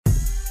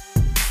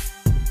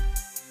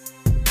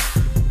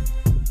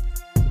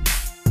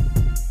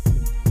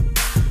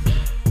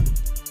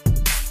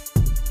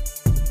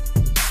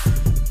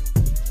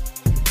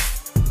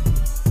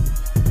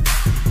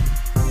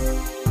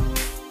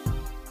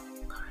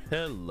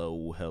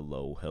Hello,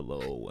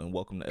 and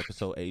welcome to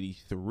episode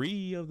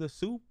 83 of the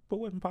Super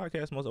Weapon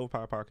Podcast, most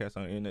overpowered podcast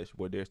on the internet. It's your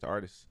boy, Darius the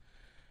Artist.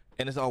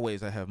 And as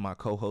always, I have my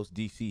co-host,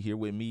 DC, here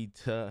with me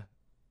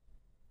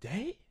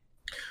today.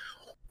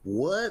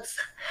 What's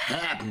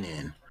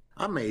happening?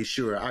 I made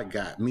sure I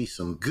got me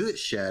some good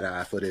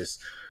shut-eye for this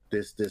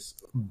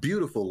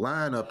beautiful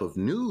lineup of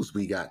news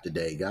we got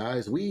today,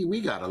 guys.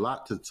 We got a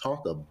lot to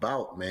talk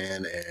about,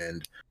 man,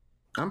 and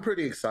I'm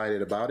pretty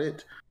excited about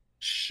it.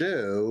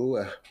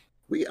 So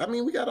we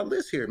got a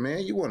list here,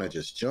 man. You want to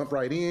just jump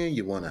right in?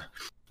 You want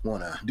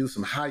to do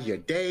some how your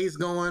day's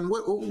going?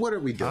 What are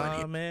we doing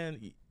here? Man,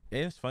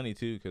 it's funny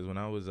too, because when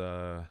I was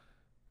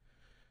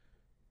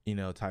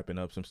typing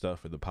up some stuff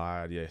for the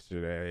pod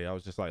yesterday, I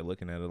was just like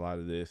looking at a lot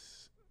of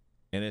this,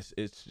 and it's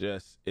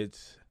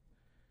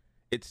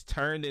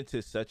turned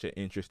into such an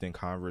interesting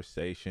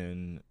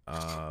conversation,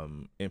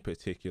 in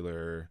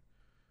particular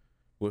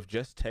with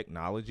just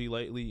technology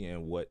lately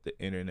and what the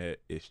internet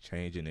is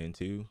changing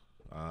into.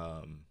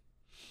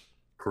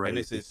 And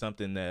this is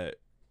something that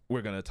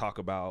we're going to talk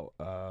about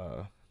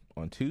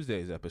on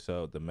Tuesday's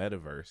episode, the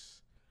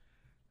metaverse.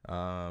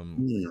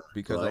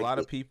 Because a lot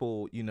of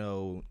people,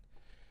 have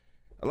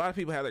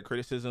their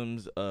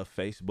criticisms of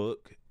Facebook.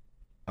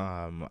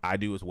 I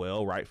do as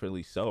well,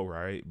 rightfully so,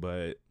 right?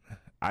 But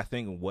I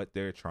think what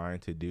they're trying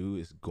to do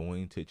is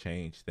going to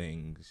change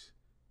things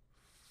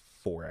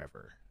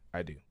forever.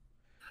 I do.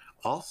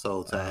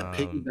 Also, to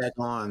piggyback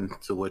on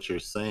to what you're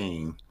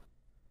saying,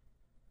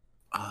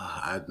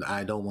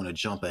 I don't want to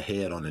jump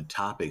ahead on the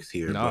topics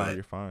here. No, but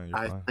you're fine.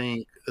 I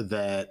think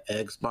that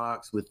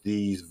Xbox, with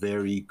these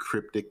very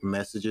cryptic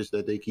messages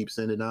that they keep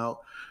sending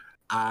out,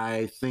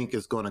 I think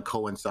is going to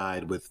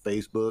coincide with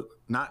Facebook.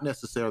 Not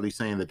necessarily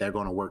saying that they're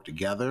going to work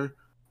together,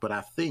 but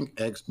I think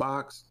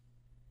Xbox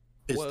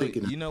is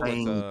thinking the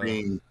same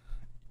thing.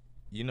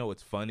 You know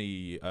what's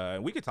funny?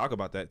 We could talk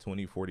about that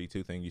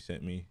 2042 thing you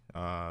sent me.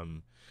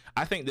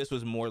 I think this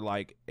was more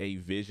like a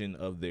vision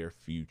of their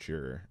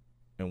future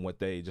and what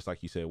they, just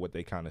like you said, what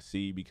they kind of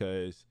see.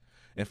 Because,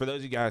 and for those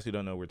of you guys who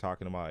don't know, we're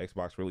talking about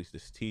Xbox released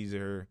this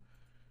teaser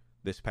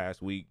this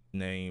past week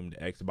named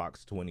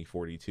Xbox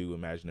 2042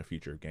 Imagine the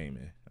Future of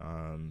Gaming.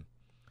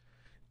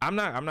 I'm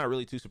not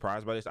really too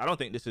surprised by this. I don't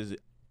think this is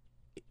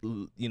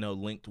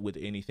linked with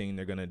anything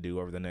they're gonna do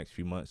over the next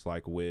few months,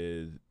 like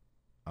with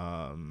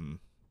the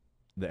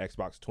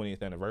Xbox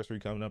 20th anniversary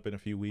coming up in a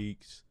few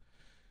weeks.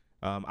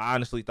 I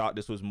honestly thought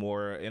this was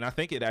more, and I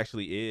think it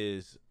actually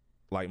is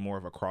like more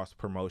of a cross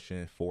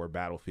promotion for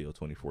Battlefield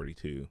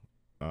 2042.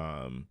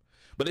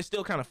 But it's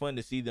still kind of fun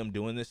to see them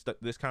doing this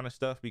kind of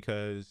stuff,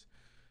 because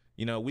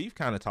we've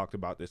kind of talked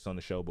about this on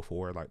the show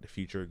before, like the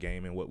future of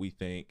gaming, what we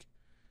think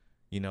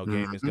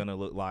game is gonna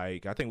look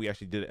like. I think we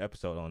actually did an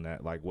episode on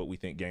that, like what we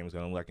think game is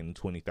gonna look like in the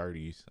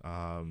 2030s.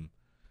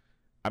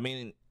 I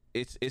mean,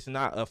 it's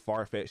not a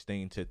far-fetched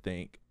thing to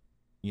think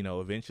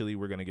eventually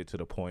we're gonna get to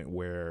the point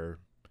where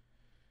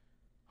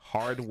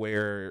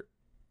hardware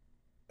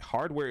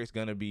is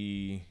gonna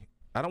be,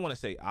 I don't want to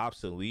say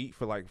obsolete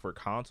for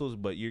consoles,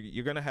 but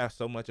you're gonna have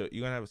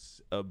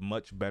a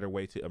much better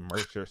way to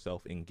immerse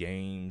yourself in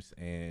games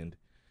and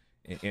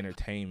in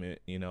entertainment.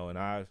 And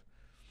a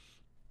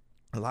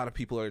lot of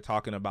people are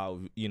talking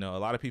about, a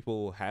lot of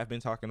people have been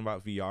talking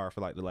about VR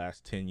for like the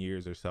last 10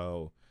 years or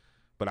so.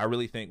 But I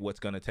really think what's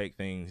going to take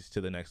things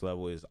to the next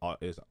level is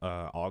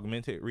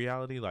augmented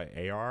reality, like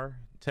AR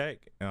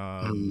tech.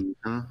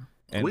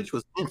 Which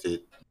was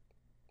hinted.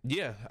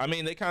 Yeah, I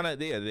mean, they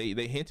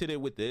hinted it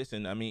with this,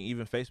 and I mean,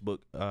 even Facebook,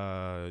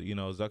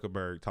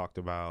 Zuckerberg talked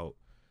about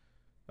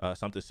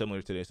something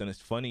similar to this, and it's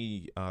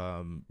funny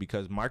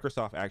because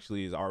Microsoft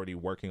actually is already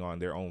working on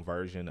their own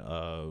version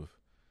of,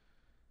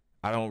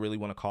 I don't really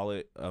want to call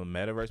it a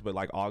metaverse, but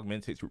like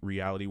augmented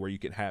reality where you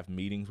can have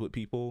meetings with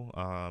people.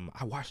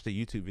 I watched a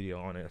YouTube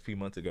video on it a few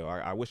months ago.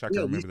 I wish I could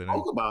remember the name.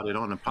 We spoke about it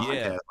on the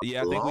podcast.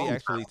 Yeah, I think we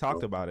actually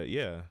talked about it.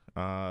 Yeah.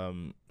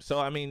 So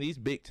I mean, these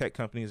big tech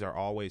companies are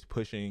always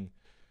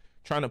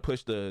trying to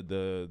push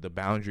the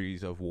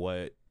boundaries of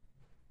what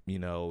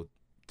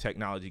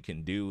technology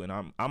can do, and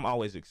I'm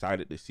always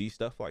excited to see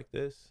stuff like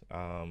this.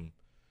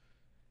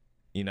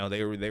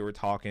 They were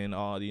talking,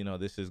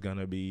 this is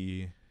gonna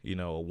be a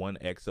 1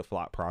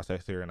 exaflop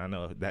processor, and I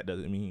know that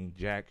doesn't mean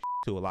jack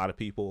to a lot of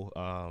people,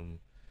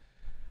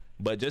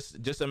 but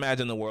just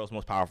imagine the world's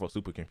most powerful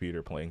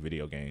supercomputer playing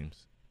video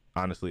games,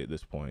 honestly, at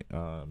this point.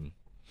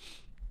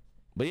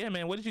 But yeah,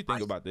 man, what did you think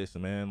about this,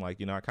 man?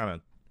 Like, I kind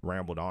of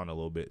rambled on a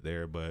little bit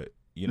there, but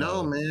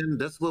no, man,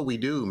 that's what we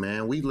do,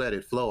 man. We let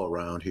it flow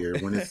around here.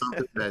 When it's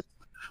something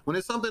when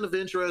it's something of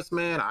interest,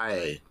 man,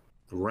 I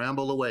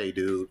ramble away,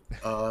 dude.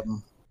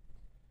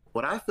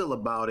 What I feel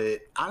about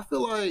it, I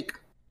feel like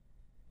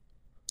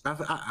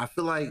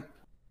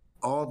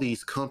all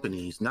these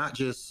companies, not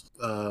just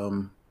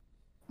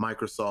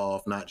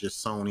Microsoft, not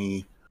just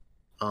Sony,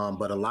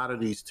 but a lot of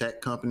these tech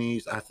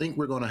companies, I think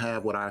we're going to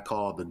have what I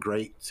call the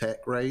great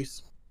tech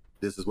race.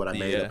 This is what I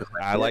made up.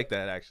 I like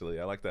that, actually.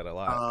 I like that a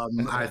lot.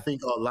 I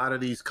think a lot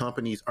of these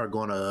companies are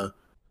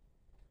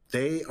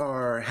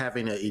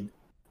having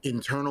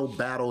internal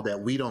battle that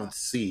we don't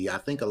see. I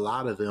think a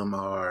lot of them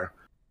are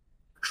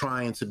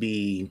trying to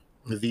be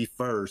the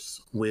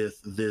first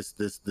with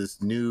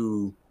this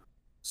new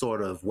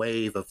sort of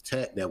wave of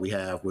tech that we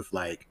have with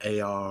like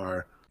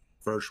AR,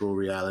 virtual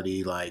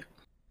reality. Like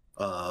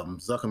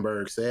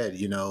Zuckerberg said,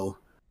 you know,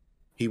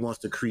 he wants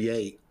to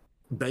create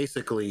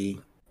basically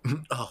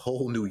a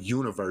whole new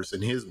universe,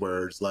 in his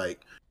words,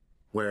 like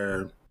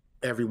where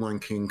everyone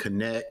can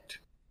connect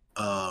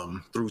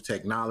through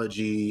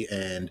technology.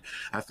 And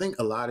I think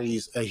a lot of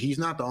these, he's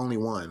not the only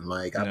one.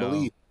 Like, I No.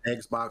 believe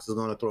Xbox is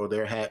going to throw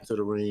their hat into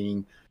the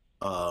ring.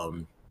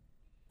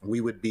 We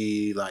would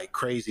be like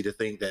crazy to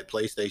think that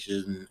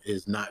PlayStation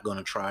is not going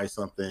to try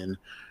something.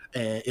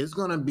 And it's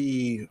going to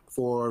be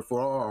for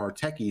all our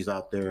techies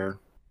out there,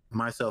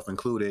 myself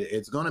included,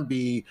 it's going to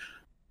be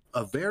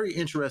a very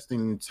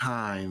interesting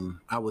time,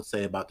 I would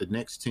say, about the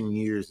next 10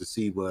 years to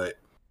see what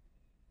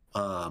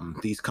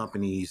these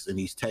companies and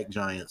these tech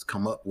giants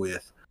come up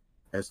with,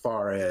 as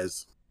far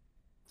as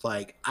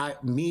like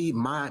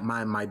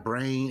my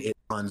brain, it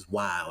runs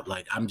wild.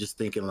 Like, I'm just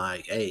thinking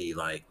like, hey,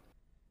 like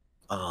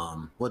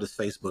what does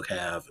Facebook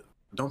have?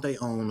 Don't they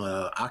own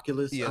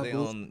Oculus? Yeah,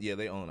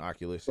 they own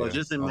Oculus. So Yeah,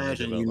 just own and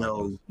imagine, you develop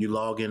Oculus. know, you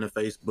log into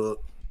Facebook,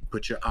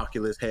 put your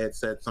Oculus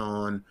headsets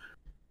on,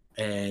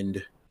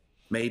 and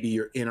maybe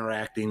you're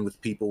interacting with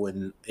people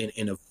in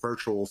a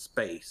virtual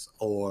space.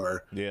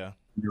 Or Yeah,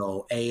 you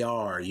know,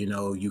 AR, you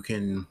know, you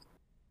can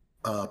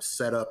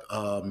set up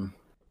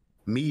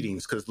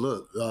meetings. Because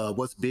look,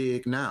 what's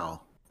big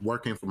now?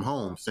 Working from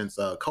home since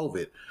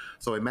COVID.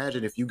 So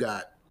imagine if you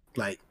got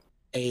like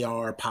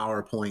AR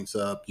PowerPoints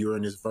up, you're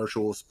in this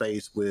virtual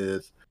space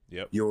with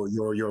yep.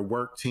 your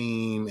work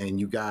team,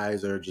 and you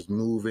guys are just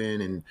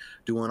moving and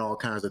doing all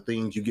kinds of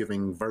things. You're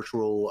giving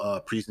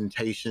virtual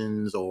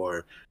presentations,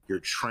 or you're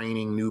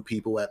training new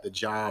people at the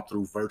job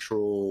through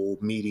virtual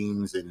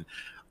meetings. And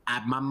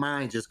my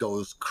mind just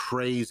goes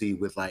crazy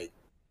with like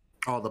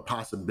all the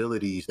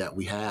possibilities that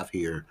we have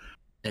here.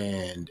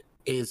 And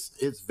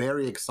it's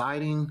very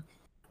exciting,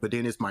 but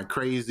then it's my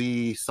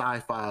crazy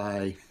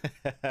sci-fi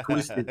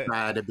twisted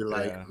side to be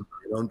like, Yeah.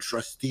 I don't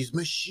trust these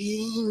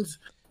machines.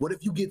 What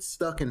if you get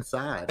stuck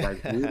inside?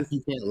 Like, what if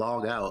you can't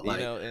log out? You Like,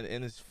 know,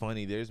 and it's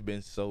funny. There's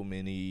been so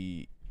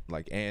many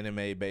like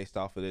anime based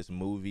off of this,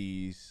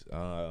 movies.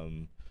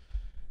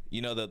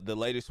 You know, the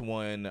latest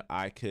one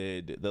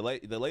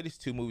the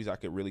latest two movies I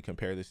could really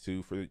compare this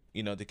to, for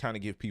you know, to kind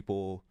of give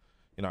people,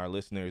 you know, our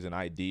listeners, an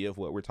idea of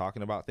what we're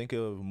talking about. Think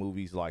of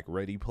movies like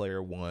Ready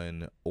Player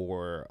One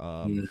or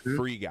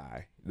Free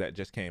Guy that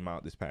just came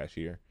out this past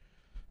year.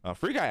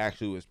 Free Guy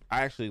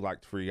I actually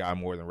liked Free Guy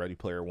more than Ready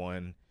Player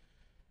One.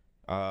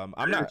 I'm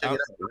not. check it out.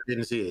 I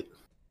didn't see it.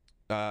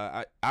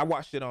 I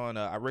watched it on.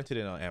 I rented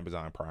it on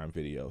Amazon Prime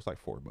Video. It's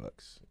like $4,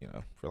 you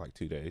know, for like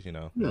 2 days. You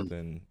know,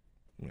 nothing.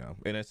 You know,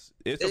 and it's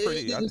a pretty.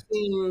 It didn't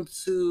seem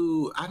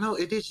to. I know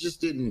just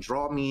didn't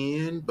draw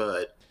me in,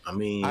 but I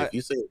mean, if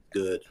you say it's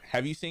good,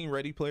 have you seen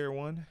Ready Player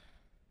One?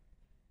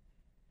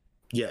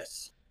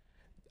 yes.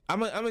 I'm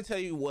gonna tell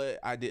you what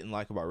I didn't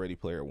like about Ready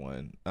Player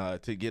One.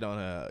 To get on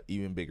a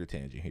even bigger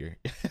tangent here,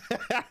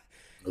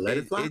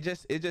 it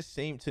just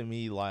seemed to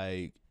me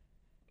like,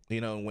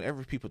 you know,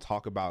 whenever people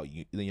talk about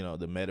you know,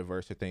 the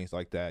metaverse or things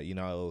like that, you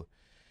know,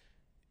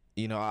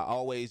 I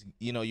always,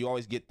 you know, you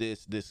always get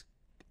this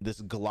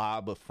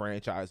glob of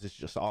franchises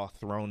just all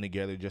thrown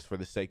together just for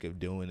the sake of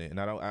doing it, and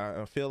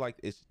I feel like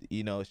it's,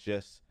 you know, it's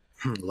just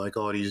like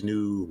all these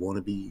new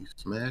wannabe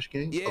Smash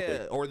games. yeah,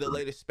 Okay. or the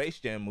latest Space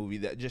Jam movie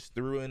that just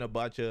threw in a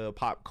bunch of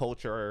pop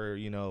culture,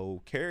 you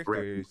know,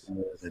 characters.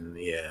 And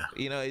yeah,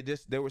 You know,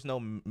 there was no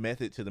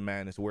method to the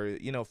madness. Where,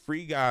 you know,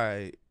 Free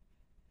Guy,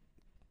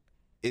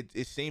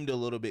 it seemed a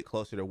little bit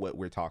closer to what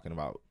we're talking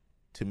about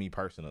to me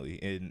personally.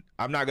 And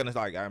I'm not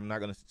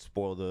gonna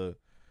spoil the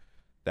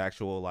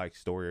actual like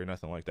story or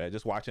nothing like that.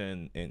 Just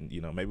watching, and you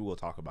know, maybe we'll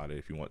talk about it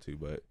if you want to.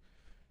 But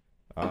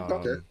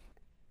okay.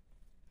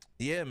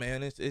 yeah,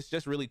 man, it's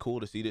just really cool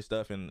to see this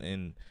stuff.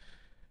 And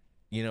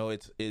you know,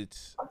 it's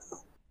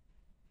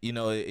you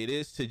know, it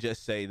is to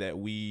just say that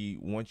we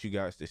want you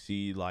guys to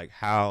see like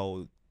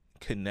how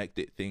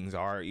connected things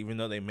are, even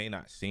though they may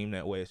not seem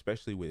that way,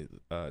 especially with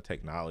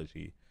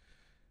technology.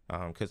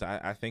 Because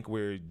I think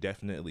we're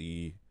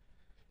definitely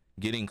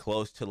getting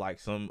close to like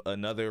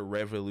another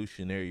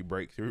revolutionary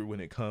breakthrough when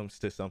it comes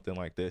to something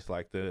like this.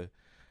 Like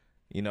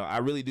you know, I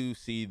really do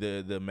see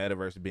the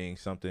metaverse being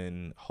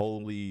something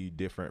wholly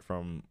different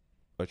from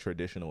a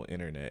traditional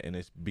internet, and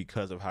it's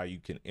because of how you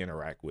can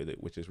interact with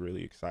it, which is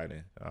really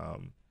exciting.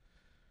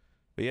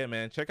 But yeah,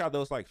 man, check out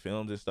those like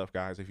films and stuff,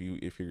 guys, if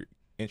you're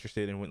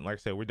interested in. Like I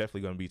said, we're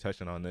definitely going to be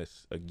touching on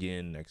this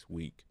again next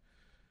week,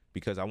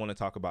 because I want to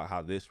talk about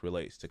how this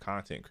relates to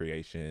content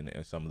creation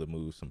and some of the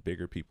moves some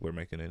bigger people are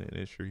making in the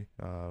industry.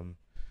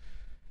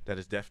 That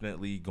is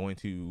definitely going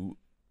to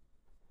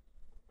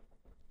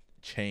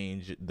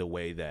change the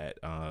way that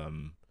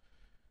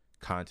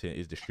content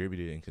is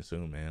distributed and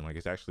consumed, man. Like,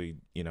 it's actually,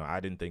 you know,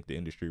 I didn't think the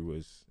industry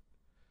was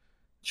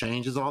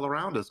Change is all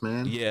around us,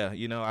 man. yeah,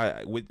 you know,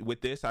 I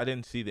with this, I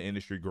didn't see the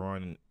industry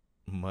growing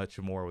much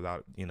more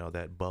without, you know,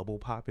 that bubble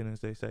popping, as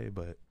they say.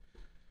 But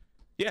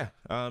yeah,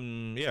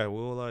 yeah,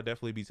 we'll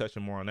definitely be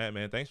touching more on that,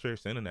 man. Thanks for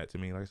sending that to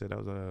me. Like I said,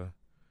 that was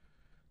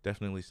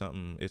definitely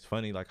something. It's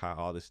funny like how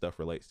all this stuff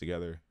relates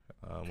together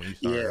when you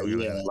start Yeah.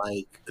 really.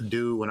 Like,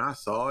 dude, when I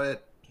saw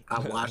it, I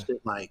watched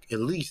it like at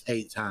least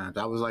 8 times.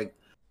 I was like,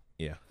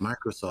 Yeah.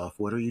 Microsoft,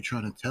 what are you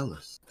trying to tell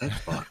us?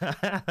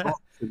 Xbox,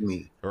 talk to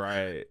me.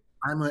 Right.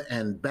 I'm an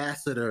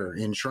ambassador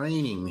in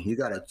training. You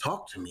got to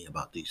talk to me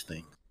about these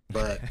things.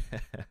 But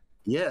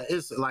yeah,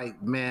 it's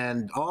like,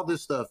 man, all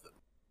this stuff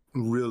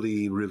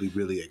really, really,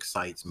 really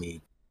excites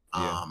me.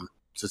 Yeah.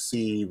 To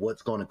see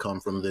what's going to come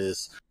from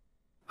this.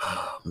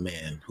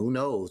 Man, who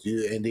knows?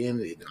 And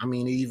then, I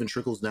mean, it even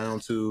trickles down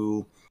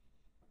to,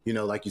 you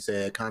know, like you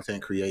said,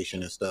 content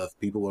creation and stuff.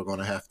 People are going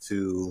to have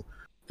to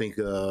think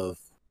of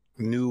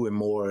new and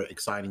more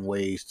exciting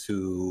ways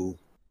to,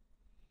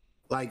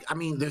 like, I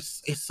mean,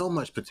 it's so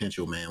much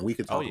potential, man. We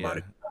could talk about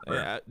it.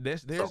 Yeah,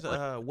 there's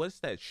So what's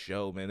that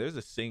show, man? There's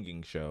a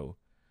singing show.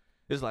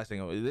 This is the last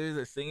thing. There's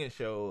a singing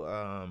show.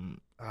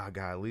 Oh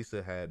god,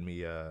 Lisa had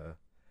me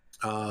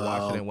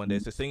watching it one day.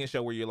 It's a singing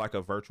show where you're like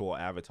a virtual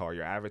avatar.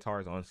 Your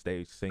avatar is on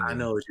stage singing. I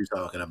know what you're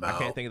talking about. I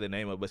can't think of the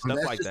name of it, but stuff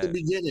That's like just that. the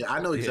beginning.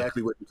 I know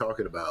exactly what you're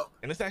talking about.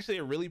 And it's actually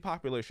a really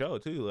popular show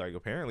too. Like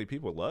apparently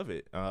people love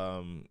it.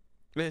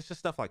 It's just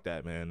stuff like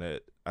that, man,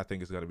 that I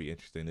think is gonna be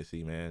interesting to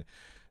see, man.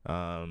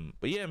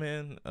 But yeah,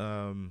 man.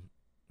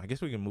 I guess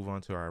we can move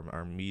on to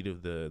our meat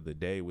of the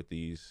day with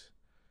these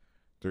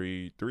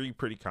three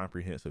pretty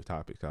comprehensive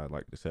topics, I'd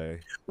like to say.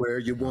 Where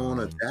you want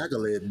to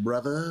tackle it,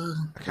 brother?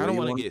 I kind of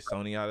want to get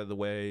Sony out of the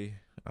way.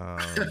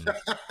 Not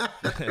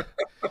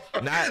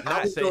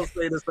say.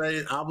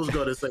 I was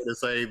going to say the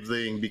same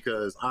thing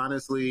because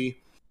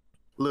honestly,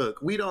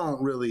 look, we don't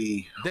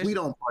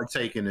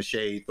partake in the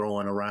shade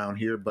throwing around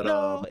here, but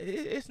no,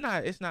 it's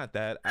not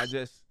that.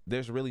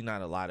 There's really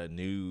not a lot of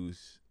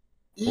news.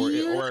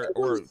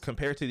 Or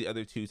compared to the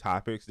other two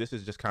topics, this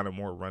is just kind of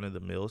more run of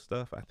the mill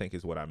stuff, I think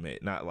is what I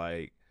meant. Not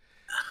like,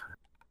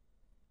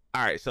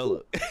 all right, so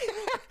look,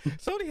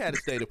 Sony had a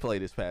state of play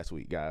this past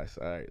week, guys.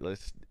 All right,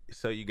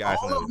 so you guys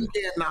all of them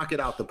can't knock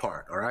it out the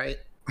park. All right.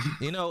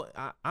 You know,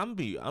 I'm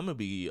gonna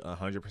be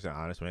 100%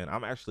 honest, man.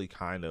 I'm actually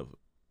kind of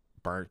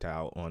burnt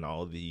out on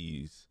all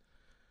these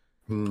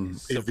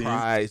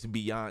surprise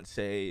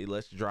Beyonce.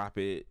 Let's drop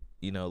it.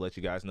 You know, let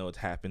you guys know it's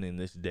happening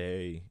this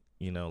day.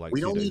 You know, like we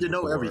don't need to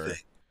know everything.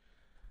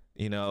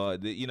 You know,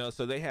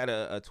 so they had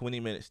a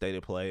 20-minute state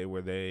of play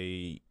where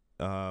they,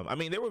 I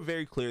mean, they were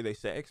very clear. They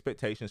set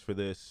expectations for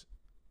this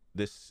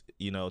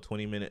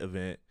 20-minute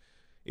event.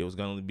 It was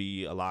going to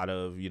be a lot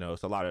of,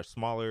 it's a lot of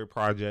smaller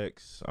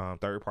projects,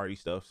 third-party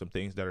stuff, some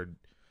things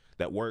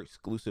that were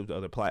exclusive to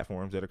other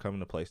platforms that are coming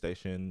to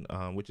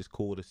PlayStation, which is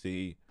cool to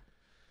see.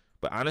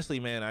 But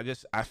honestly, man,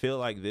 I feel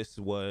like this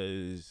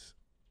was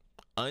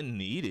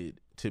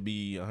unneeded, to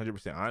be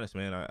 100% honest,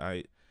 man.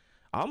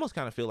 I almost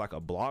kind of feel like a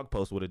blog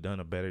post would have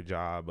done a better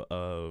job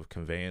of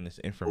conveying this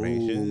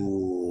information.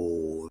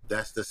 Ooh,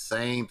 that's the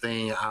same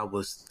thing I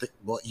was.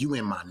 You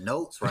in my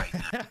notes right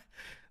now?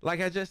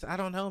 Like I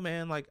don't know,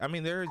 man. Like I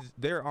mean,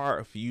 there are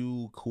a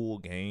few cool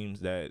games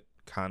that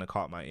kind of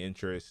caught my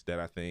interest that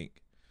I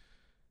think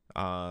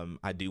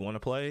I do want to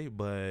play,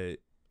 but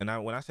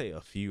when I say a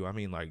few, I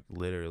mean like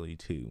literally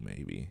two,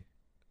 maybe.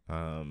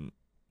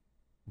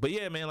 But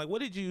yeah, man, like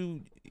what did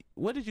you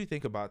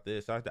think about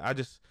this? I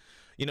just,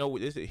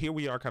 here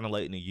we are kind of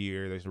late in the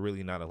year. There's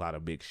really not a lot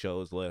of big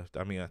shows left.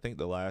 I mean, I think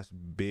the last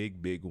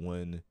big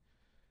one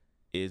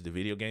is the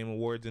Video Game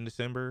Awards in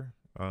December.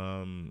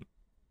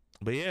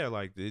 But yeah,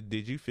 like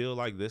did you feel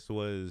like this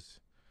was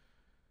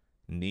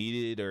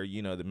needed, or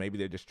that maybe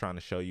they're just trying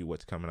to show you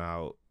what's coming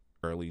out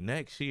early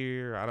next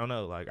year? I don't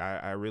know. Like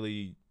I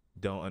really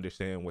don't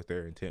understand what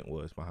their intent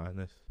was behind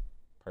this,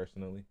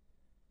 personally.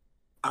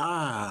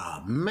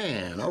 Ah,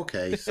 man.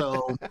 Okay.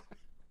 So,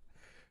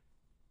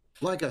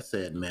 like I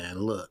said, man,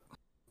 look,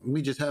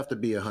 we just have to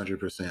be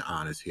 100%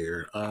 honest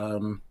here.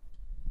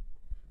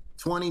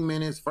 20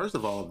 minutes, first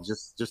of all,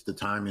 just the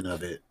timing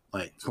of it,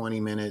 like 20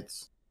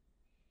 minutes.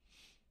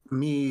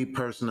 Me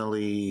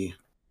personally,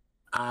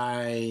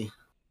 I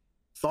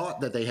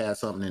thought that they had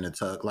something in the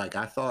tuck. Like,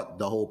 I thought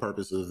the whole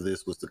purpose of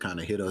this was to kind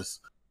of hit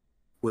us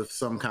with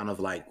some kind of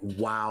like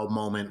wow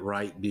moment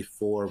right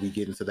before we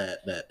get into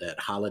that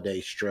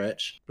holiday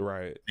stretch.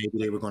 Right. Maybe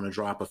they were going to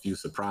drop a few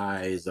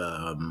surprise,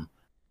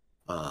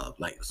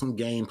 like some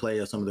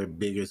gameplay of some of their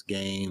biggest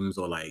games,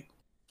 or like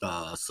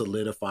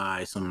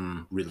solidify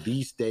some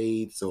release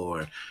dates.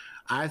 Or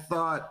I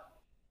thought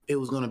it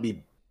was going to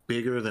be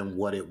bigger than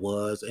what it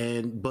was.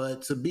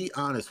 But to be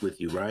honest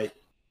with you, right,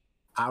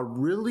 I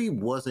really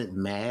wasn't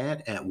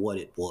mad at what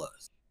it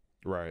was.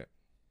 Right.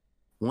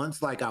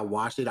 Once like I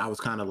watched it, I was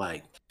kind of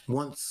like,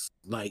 once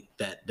like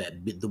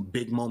the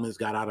big moments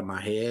got out of my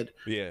head.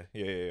 Yeah.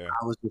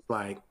 I was just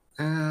like,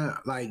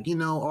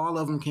 all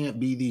of them can't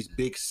be these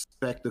big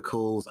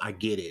spectacles. I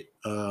get it.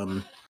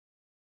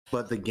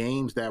 But the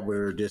games that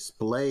were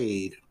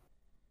displayed,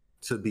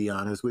 to be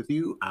honest with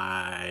you,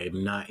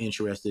 I'm not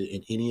interested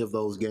in any of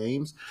those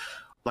games.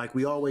 Like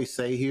we always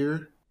say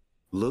here,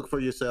 look for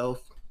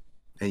yourself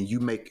and you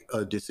make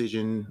a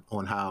decision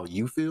on how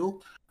you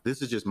feel.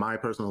 This is just my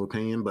personal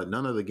opinion, but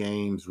none of the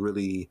games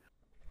really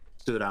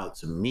stood out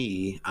to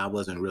me. I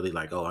wasn't really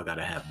like, oh, I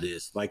gotta have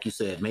this. Like you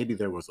said, maybe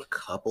there was a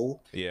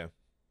couple. Yeah.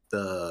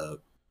 The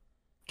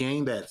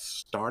game that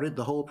started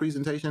the whole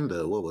presentation,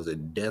 the what was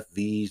it, Death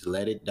V's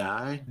Let It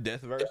Die?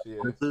 Deathverse, yeah.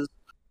 Versus,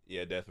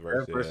 Yeah,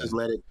 Deathverse, versus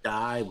Let It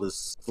Die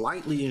was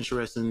slightly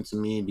interesting to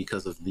me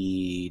because of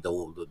the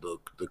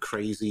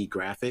crazy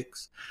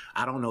graphics.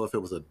 I don't know if it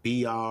was a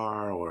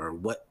BR or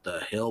what the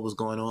hell was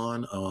going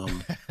on.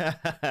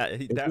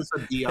 If it's a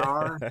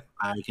BR,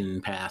 I can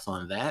pass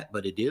on that,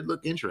 but it did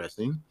look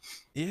interesting.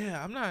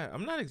 Yeah, I'm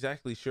not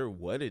exactly sure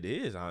what it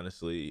is,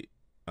 honestly.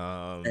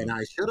 And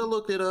I should have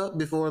looked it up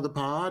before the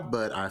pod,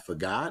 but I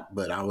forgot.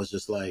 But I was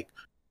just like,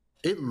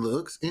 it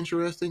looks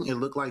interesting. It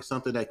looked like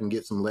something that can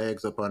get some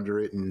legs up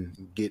under it and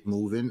get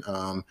moving.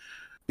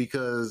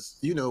 Because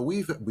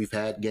we've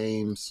had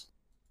games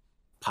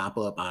pop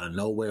up out of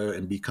nowhere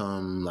and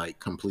become like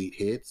complete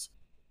hits.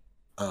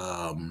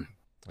 Yeah,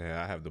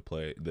 I have the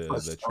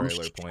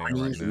trailer playing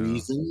right now.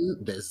 Reason,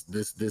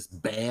 this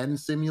band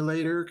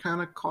simulator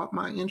kind of caught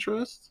my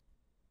interest.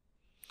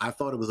 I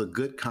thought it was a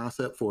good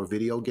concept for a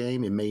video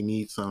game. It may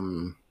need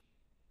some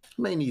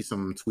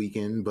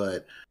tweaking,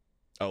 but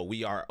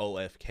We Are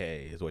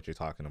OFK is what you're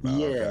talking about.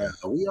 Yeah,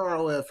 okay. We Are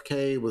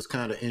OFK was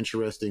kind of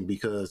interesting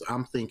because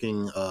I'm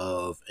thinking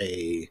of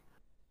the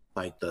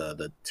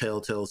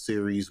Telltale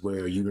series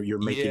where you're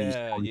making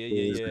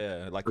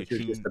yeah, like a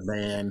just a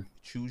man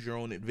choose your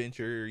own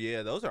adventure.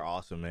 Yeah, those are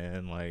awesome,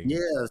 man. Like, yeah,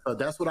 so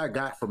that's what I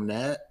got from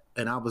that,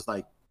 and I was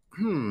like,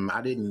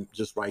 I didn't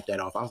just write that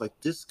off. I was like,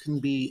 this can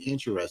be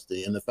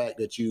interesting, and the fact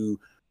that you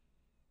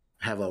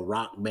have a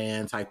rock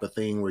band type of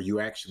thing where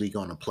you're actually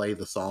going to play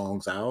the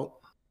songs out.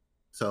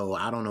 So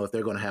I don't know if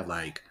they're going to have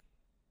like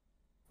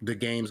the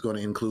game's going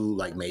to include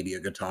like maybe a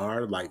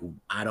guitar. Like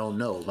I don't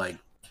know. Like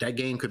that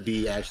game could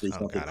be actually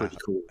something pretty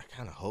cool. I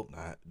kind of hope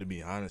not, to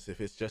be honest.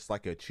 If it's just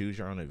like a choose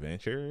your own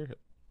adventure,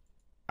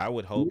 I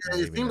would hope. Yeah,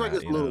 it seems like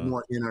it's a little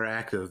more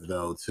interactive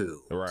though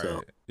too. Right.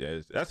 So, yeah,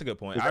 that's a good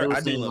point.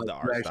 I do love the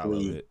art style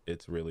of it.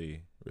 It's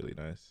really, really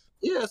nice.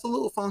 Yeah, it's a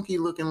little funky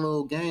looking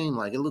little game.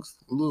 Like it looks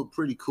a little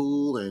pretty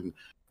cool. And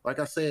like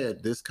I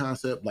said, this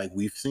concept, like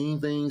we've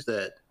seen things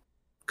that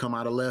come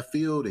out of left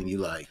field and you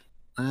like,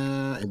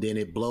 and then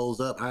it blows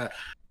up.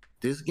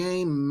 This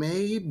game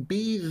may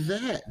be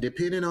that,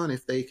 depending on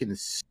if they can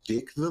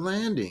stick the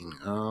landing.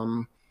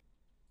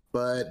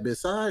 But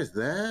besides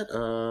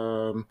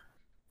that,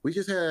 we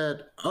just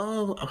had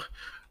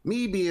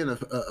me being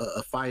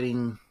a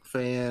fighting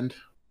fan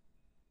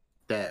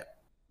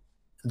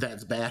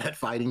that's bad at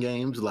fighting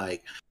games.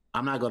 Like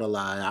I'm not gonna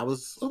lie, I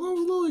was a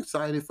little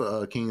excited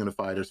for King of the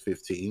Fighters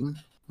 15.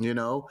 You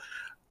know,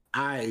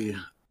 I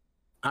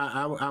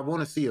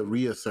want to see a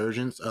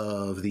resurgence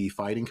of the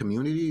fighting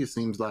community. It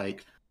seems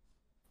like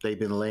they've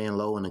been laying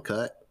low in the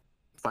cut.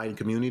 Fighting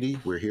community,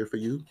 we're here for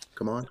you.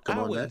 Come on.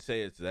 I wouldn't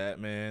say it's that,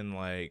 man.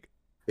 Like,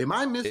 am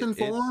I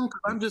misinformed?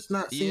 I'm just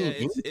not seeing.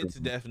 Yeah, it's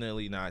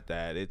definitely not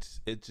that. It's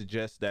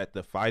just that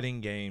the fighting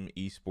game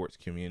esports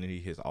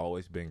community has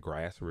always been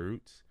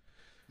grassroots.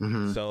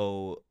 Mm-hmm.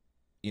 So,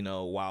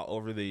 while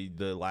over the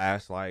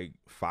last like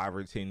 5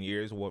 or 10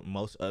 years, what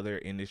most other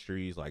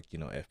industries like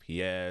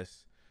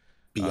FPS,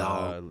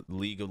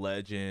 League of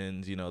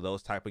Legends,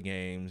 those type of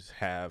games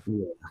have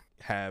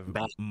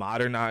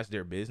modernized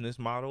their business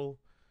model.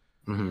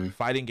 Mm-hmm.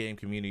 Fighting game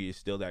community is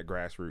still that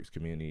grassroots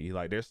community.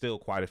 Like there's still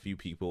quite a few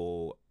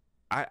people.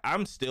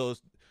 I'm still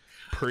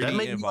pretty that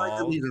makes involved. Me like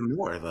them even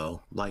more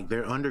though. Like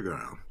they're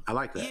underground. I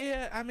like that.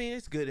 Yeah, I mean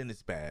it's good and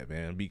it's bad,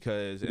 man.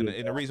 Because and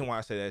the reason why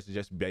I say that is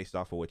just based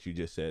off of what you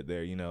just said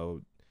there.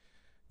 The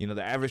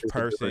average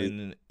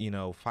person,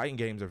 fighting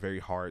games are very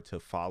hard to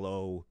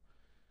follow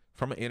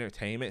from an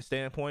entertainment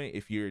standpoint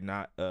if you're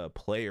not a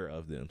player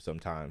of them.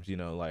 Sometimes,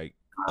 like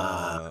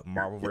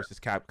Marvel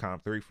vs.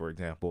 Capcom 3, for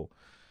example.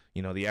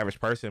 The average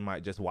person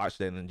might just watch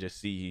that and just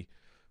see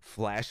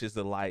flashes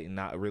of light and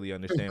not really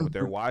understand what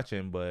they're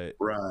watching. But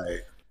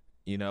right,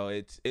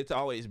 it's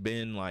always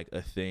been like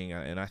a thing,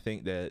 and I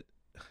think that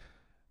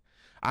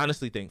I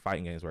honestly think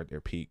fighting games were at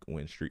their peak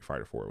when Street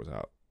Fighter 4 was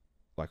out.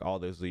 Like all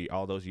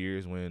those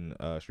years when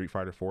Street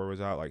Fighter 4 was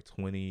out, like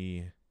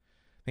 2010,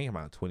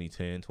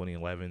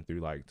 2011 through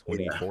like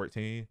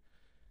 2014. Yeah.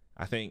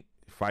 I think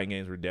fighting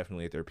games were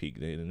definitely at their peak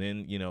then. And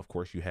then, of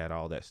course, you had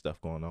all that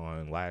stuff going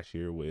on last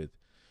year with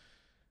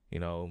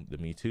the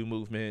Me Too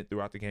movement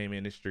throughout the game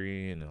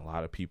industry, and a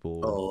lot of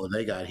people. Oh,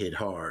 they got hit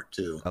hard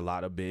too. A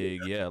lot of big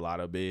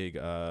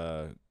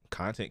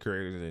content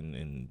creators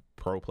and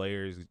pro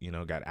players,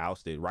 got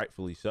ousted,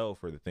 rightfully so,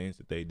 for the things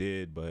that they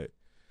did. But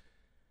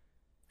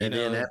then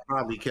that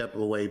probably kept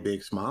away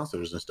big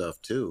sponsors and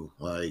stuff too.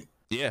 Like,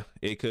 yeah,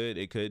 it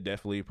could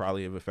definitely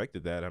probably have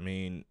affected that. I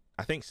mean,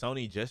 I think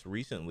Sony just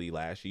recently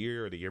last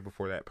year or the year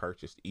before that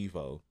purchased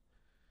Evo.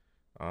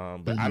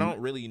 But I don't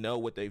really know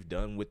what they've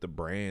done with the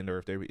brand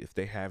or if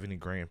they have any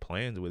grand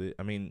plans with it.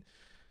 I mean,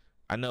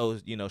 I know,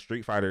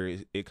 Street Fighter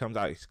it comes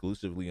out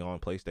exclusively on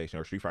PlayStation,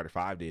 or Street Fighter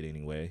 5 did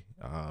anyway.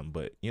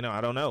 But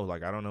I don't know.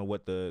 Like, I don't know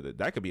what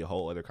that could be a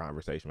whole other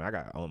conversation. I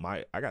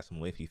got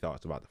some lengthy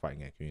thoughts about the fighting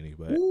game community,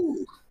 but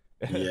Ooh.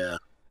 Yeah.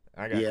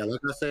 I got Yeah,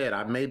 like I said,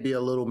 I may be a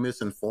little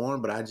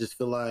misinformed, but I just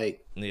feel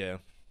like, yeah.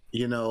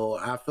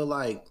 I feel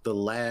like the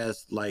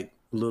last like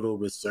little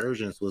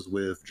resurgence was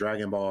with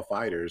Dragon Ball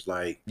Fighters.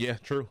 Like, Yeah,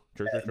 true.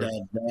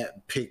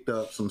 that picked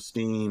up some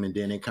steam, and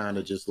then it kind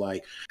of just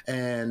like,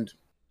 and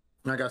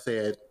like I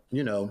said,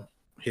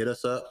 hit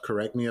us up,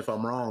 correct me if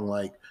I'm wrong.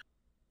 Like,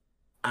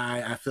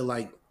 I feel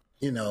like,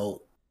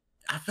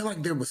 I feel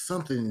like there was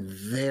something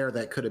there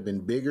that could have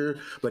been bigger.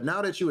 But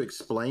now that you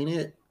explain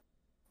it,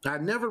 I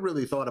never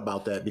really thought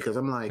about that, because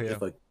I'm like, Yeah.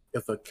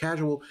 if a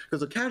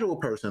casual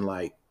person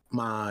like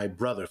my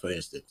brother, for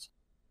instance,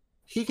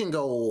 he can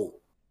go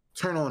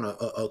turn on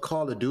a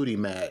Call of Duty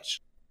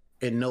match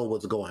and know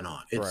what's going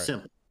on. It's Right.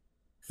 simple.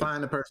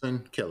 Find the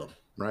person, kill him,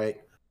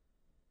 right?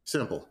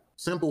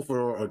 Simple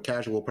for a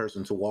casual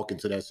person to walk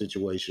into that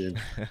situation,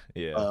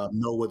 Yeah.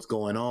 know what's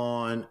going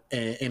on,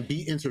 and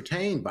be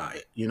entertained by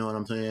it. You know what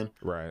I'm saying?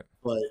 Right.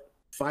 But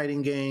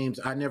fighting games,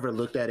 I never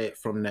looked at it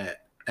from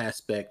that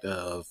aspect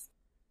of,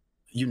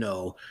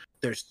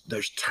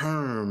 there's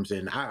terms,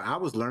 and I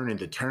was learning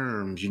the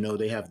terms.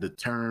 They have the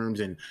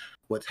terms and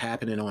what's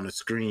happening on the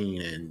screen,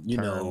 and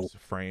Terms,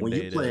 frame when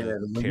you data,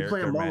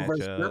 character Marvel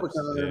vs.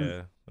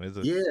 matchups.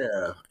 Capcom,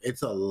 yeah,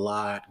 it's a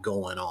lot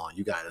going on.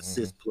 You got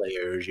assist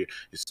players, you're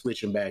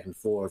switching back and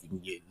forth,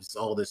 it's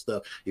all this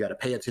stuff. You got to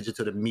pay attention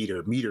to the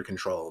meter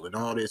control and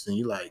all this, and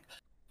you like,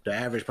 the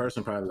average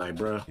person probably like,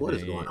 bruh, what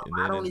is going on?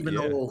 I don't even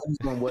know who's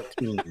on what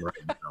team right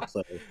now.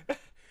 So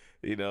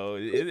yeah,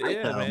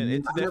 man,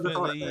 it's I never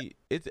thought of definitely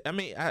it's. I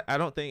mean, I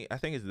don't think I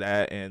think it's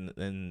that,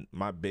 and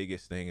my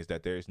biggest thing is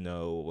that there's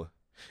no.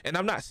 And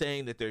I'm not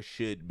saying that there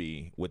should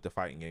be with the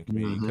fighting game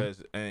community,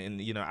 because, and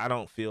I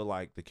don't feel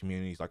like the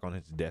community's like on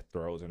its death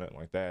throes or nothing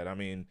like that. I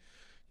mean,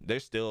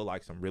 there's still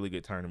like some really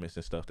good tournaments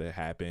and stuff that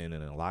happen,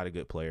 and a lot of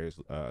good players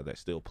that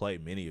still play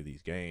many of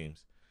these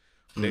games.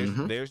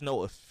 There's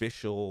no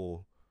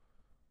official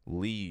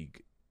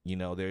league.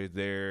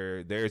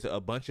 There's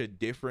a bunch of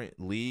different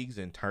leagues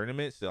and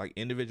tournaments, like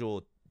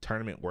individual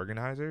tournament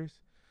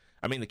organizers.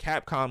 I mean, you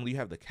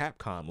have the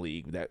Capcom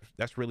League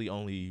that's really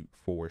only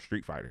for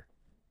Street Fighter.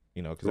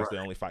 Because that's the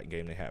only fighting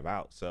game they have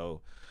out. So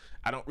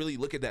I don't really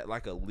look at that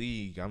like a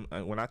league.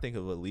 When I think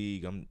of a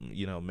league, I'm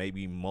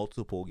maybe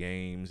multiple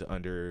games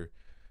under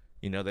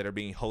that are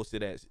being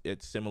hosted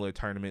at similar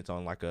tournaments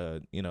on like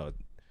a and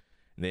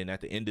then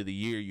at the end of the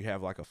year you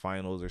have like a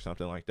finals or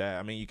something like that.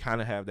 I mean, you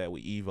kind of have that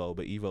with Evo,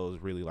 but Evo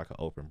is really like an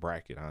open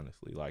bracket,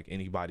 honestly. Like,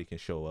 anybody can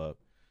show up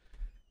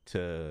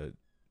to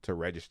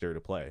register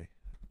to play,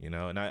 and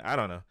I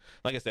don't know.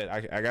 Like I said,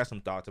 I got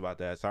some thoughts about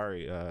that.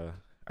 Sorry,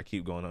 I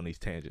keep going on these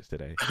tangents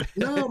today.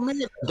 No,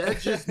 man,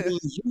 that just means,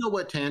 you know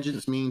what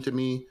tangents mean to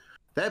me?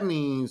 That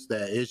means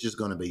that it's just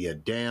going to be a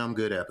damn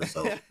good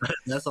episode.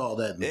 That's all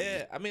that means.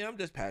 Yeah, I mean, I'm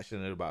just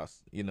passionate about,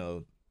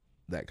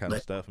 that kind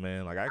of stuff,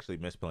 man. Like, I actually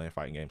miss playing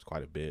fighting games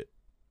quite a bit.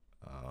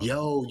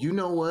 Yo, you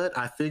know what?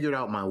 I figured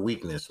out my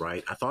weakness,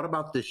 right? I thought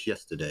about this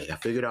yesterday. I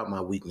figured out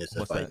my weakness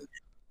in fighting.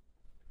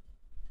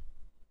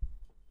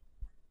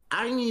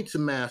 I need to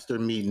master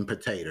meat and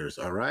potatoes,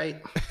 all right?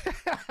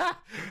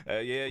 Yeah,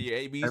 your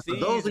ABCs, for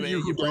those of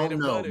you who don't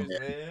know,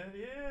 man,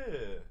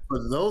 yeah.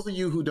 For those of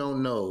you who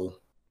don't know,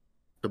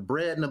 the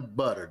bread and the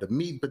butter, the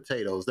meat and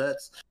potatoes,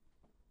 that's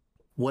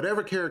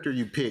whatever character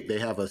you pick, they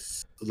have a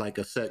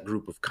set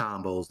group of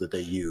combos that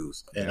they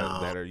use. And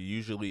that are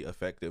usually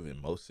effective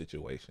in most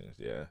situations,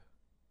 yeah.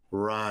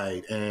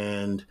 Right,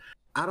 and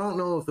I don't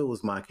know if it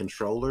was my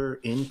controller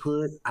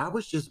input. I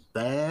was just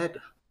bad.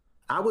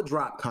 I would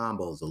drop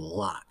combos a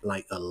lot.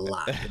 Like,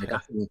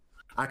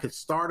 I could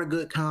start a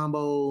good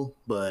combo,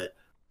 but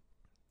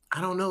I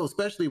don't know,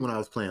 especially when I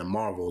was playing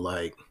Marvel,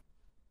 like,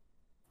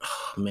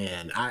 oh,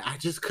 man, I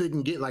just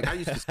couldn't get, like, I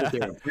used to sit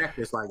there and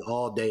practice like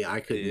all day. I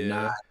could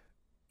not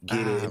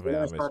get it. And then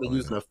I started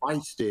using a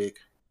fight stick,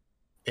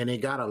 and it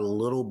got a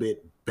little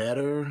bit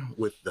better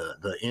with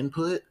the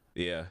input.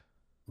 Yeah.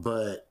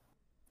 But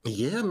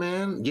yeah,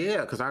 man.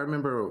 Yeah, because I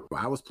remember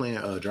I was playing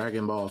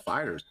Dragon Ball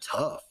Fighters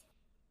tough.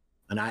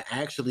 And I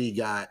actually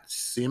got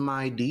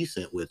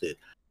semi-decent with it,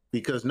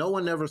 because no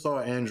one ever saw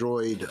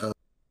Android.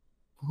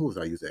 Who was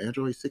I using?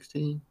 Android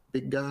 16?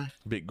 Big guy?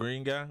 Big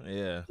green guy?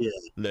 Yeah. Yeah.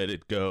 Let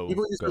it go.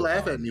 People used to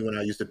laugh at me when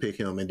I used to pick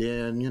him, and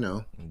then,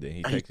 And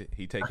then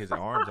he take his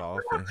arms off.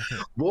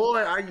 Boy,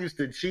 I used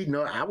to cheat.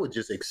 No, I would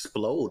just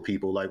explode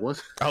people. Like,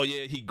 once. Oh,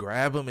 yeah, he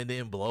grab him and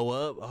then blow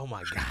up. Oh,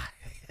 my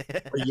God.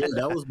 Yeah,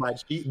 that was my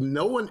cheat.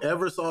 No one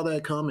ever saw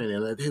that coming,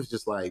 and it was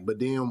just like, but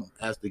then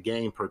as the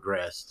game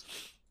progressed,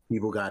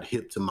 people got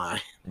hip to my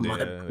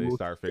they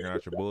start figuring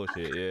out your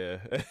bullshit. Yeah.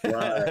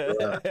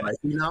 Right. Like,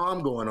 now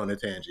I'm going on a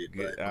tangent.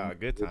 Good time.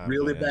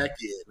 Really back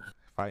in.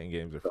 Fighting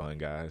games are fun,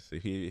 guys.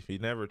 If you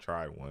never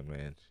tried one,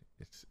 man,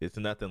 it's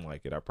nothing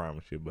like it. I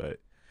promise you. But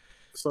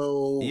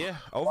so yeah,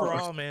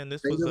 overall, man,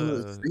 this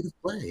was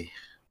play.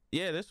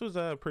 Yeah, this was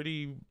a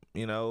pretty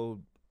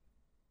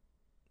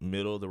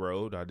middle of the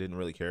road. I didn't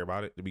really care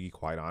about it, to be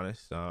quite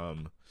honest.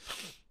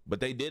 But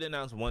they did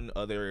announce one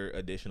other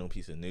additional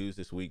piece of news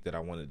this week that I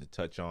wanted to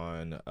touch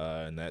on,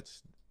 and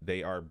that's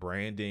they are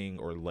branding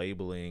or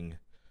labeling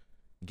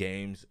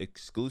games,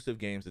 exclusive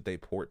games that they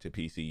port to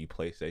PC,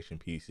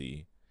 PlayStation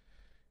PC.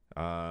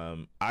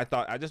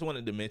 I just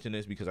wanted to mention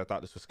this because I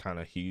thought this was kind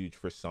of huge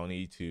for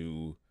Sony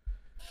to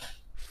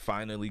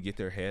finally get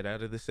their head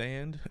out of the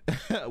sand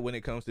when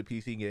it comes to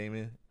PC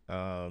gaming.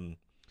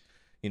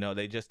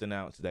 They just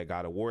announced that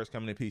God of War is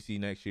coming to PC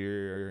next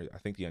year. I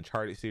think the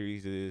Uncharted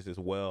series is as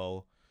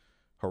well.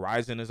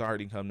 Horizon has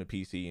already come to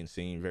PC and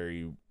seen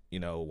very,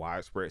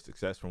 widespread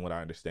success from what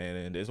I understand.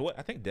 And is what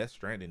I think Death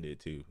Stranding did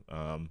too.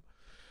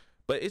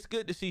 But it's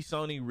good to see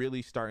Sony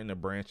really starting to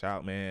branch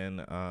out, man.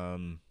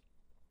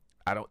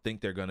 I don't think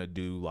they're gonna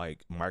do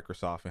like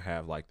Microsoft and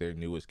have like their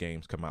newest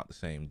games come out the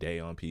same day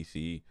on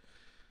PC.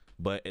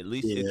 But at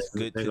least it's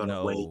good to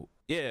know. Wait.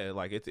 Yeah,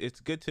 like it's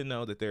good to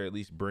know that they're at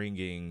least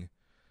bringing,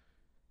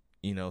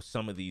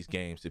 some of these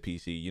games to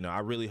PC. I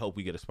really hope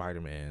we get a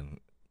Spider-Man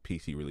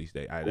PC release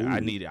date. I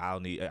need it.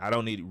 I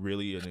don't need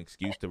really an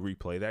excuse to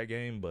replay that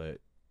game, but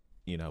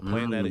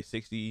playing that at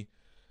 60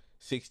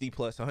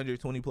 plus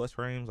 120 plus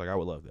frames, like I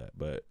would love that.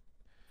 But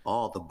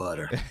all the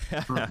butter.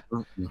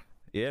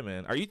 Yeah,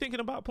 man. Are you thinking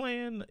about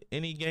playing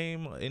any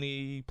game,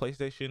 any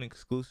PlayStation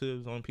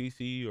exclusives on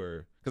PC,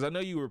 or because I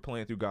know you were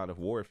playing through God of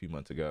War a few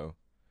months ago?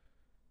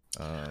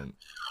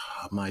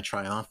 My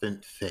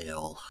triumphant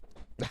fail.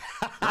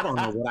 I don't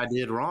know what I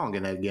did wrong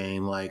in that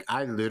game. Like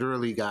I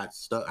literally got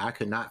stuck. I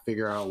could not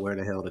figure out where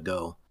the hell to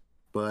go.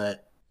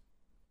 But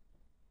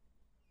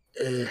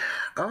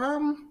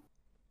I'm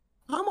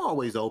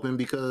always open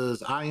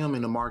because I am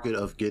in the market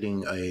of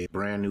getting a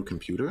brand new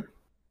computer.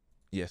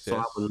 Yes. So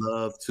I would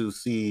love to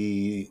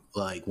see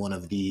like one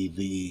of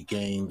the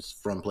games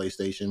from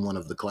PlayStation, one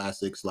of the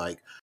classics,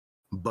 like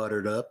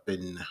buttered up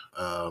and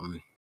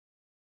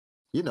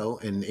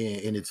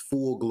in its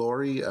full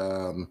glory.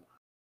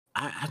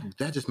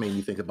 That just made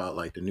me think about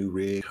like the new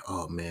rig.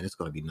 Oh man, it's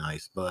gonna be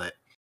nice. But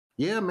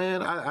yeah,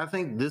 man, I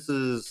think this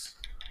is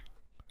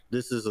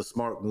a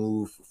smart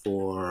move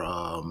for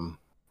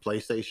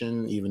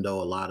PlayStation, even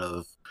though a lot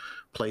of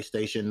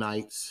PlayStation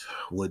Knights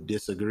would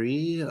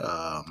disagree.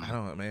 I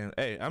don't know, man.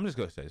 Hey, I'm just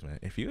gonna say this, man.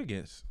 If you're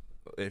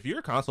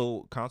a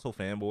console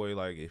fanboy,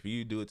 like if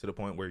you do it to the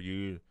point where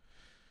you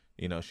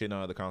shitting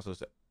on other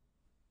consoles,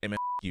 hey man,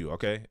 you,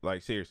 okay?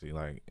 Like seriously,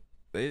 like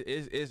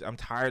I'm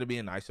tired of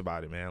being nice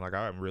about it, man. Like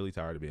I'm really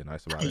tired of being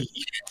nice about it.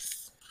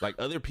 Yes. Like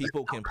other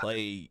people can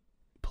play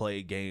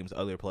games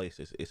other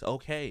places. It's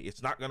okay.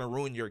 It's not gonna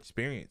ruin your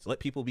experience. Let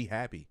people be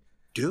happy.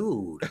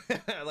 Dude,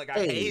 like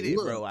I hate it,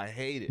 bro. I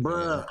hate it, bro.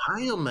 Man.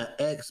 I am an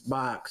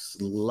Xbox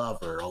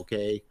lover.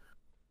 Okay,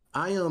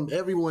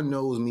 everyone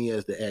knows me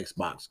as the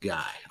Xbox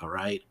guy. All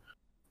right,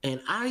 and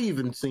I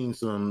even seen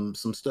some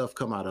stuff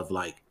come out of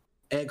like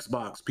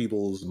Xbox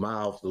people's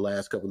mouths the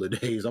last couple of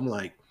days. I'm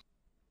like,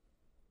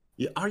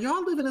 yeah, are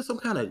y'all living in some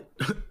kind of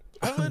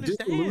I don't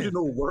understand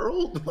delusional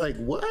world? Like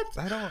what?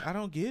 I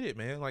don't get it,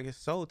 man. Like it's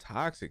so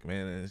toxic,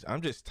 man. And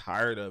I'm just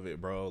tired of it,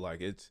 bro.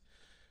 Like it's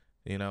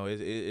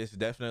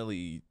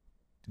definitely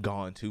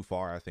gone too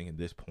far, I think, at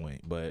this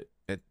point. But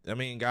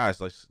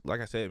guys,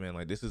 like I said, man,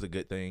 like this is a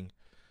good thing.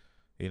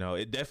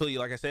 It definitely,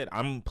 like I said,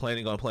 I'm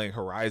planning on playing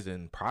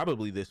Horizon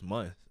probably this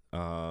month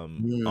on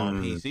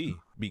PC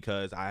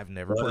because I've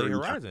never played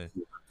Horizon.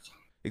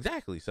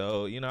 Exactly.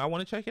 So I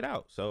want to check it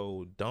out.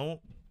 So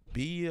don't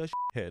be a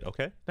shithead,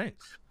 okay?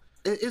 Thanks.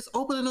 It's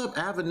opening up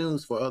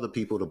avenues for other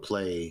people to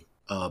play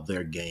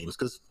their games,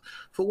 because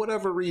for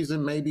whatever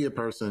reason, maybe a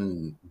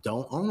person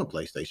don't own a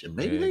PlayStation.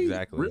 Maybe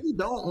they really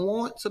don't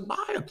want to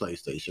buy a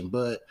PlayStation,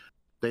 but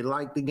they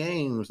like the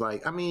games.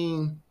 Like,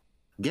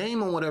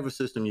 game on whatever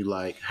system you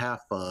like,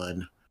 have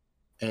fun.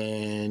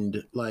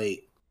 And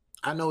like,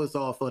 I know it's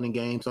all fun and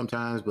games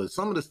sometimes, but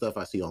some of the stuff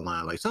I see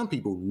online, like some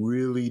people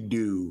really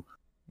do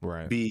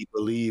be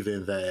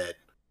believing that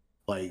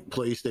like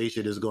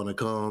PlayStation is going to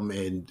come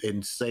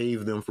and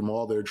save them from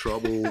all their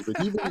troubles. And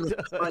even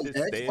like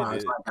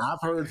Xbox, like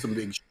I've heard some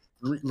big,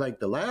 like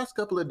the last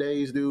couple of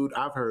days, dude,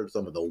 I've heard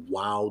some of the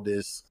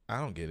wildest. I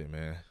don't get it,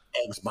 man.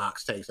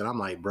 Xbox takes, and I'm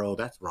like, bro,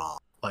 that's wrong.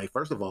 Like,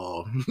 first of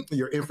all,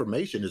 your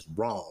information is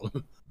wrong.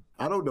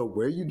 I don't know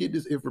where you get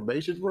this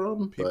information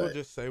from. People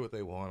just say what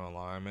they want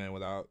online, man,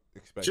 without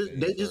expecting.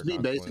 They just be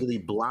basically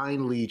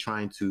blindly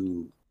trying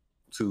to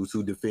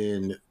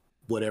defend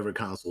whatever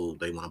console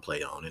they want to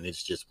play on, and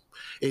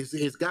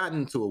it's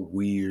gotten to a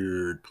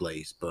weird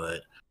place.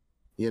 But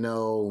it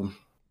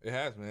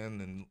has,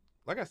 man. And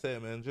like I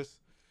said, man,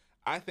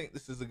 I think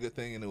this is a good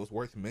thing, and it was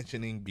worth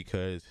mentioning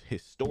because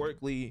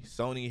historically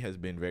Sony has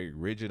been very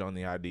rigid on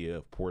the idea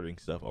of porting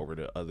stuff over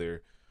to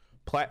other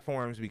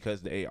platforms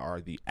because they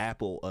are the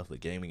Apple of the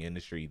gaming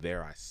industry.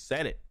 There, I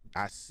said it,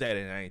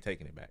 and I ain't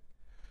taking it back.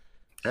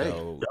 Hey,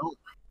 don't.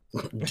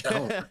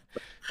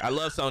 I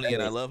love Sony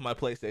and I love my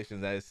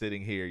PlayStation that is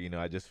sitting here.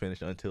 I just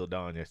finished Until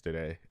Dawn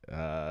yesterday.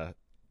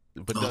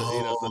 but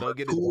so don't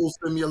get it. Pool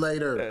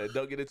simulator.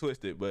 Don't get it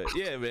twisted. But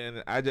yeah,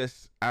 man, I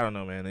don't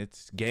know, man.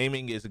 It's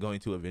gaming is going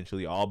to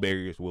eventually, all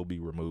barriers will be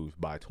removed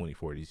by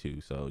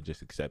 2042. So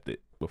just accept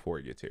it before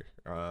it gets here.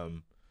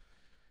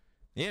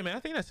 Yeah, man, I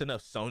think that's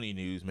enough Sony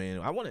news,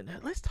 man.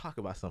 Let's talk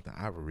about something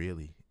I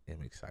really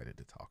am excited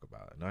to talk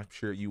about, and I'm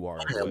sure you are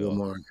as well. One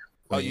more.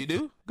 Oh, you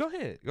do? Go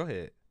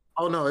ahead.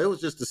 Oh no, it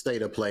was just the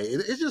state of play.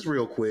 It's just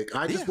real quick.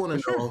 I just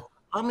want to know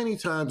how many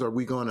times are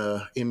we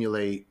gonna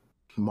emulate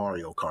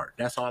Mario Kart?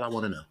 That's all I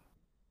want to know.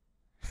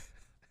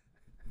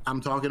 I'm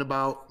talking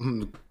about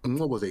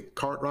what was it?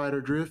 Kart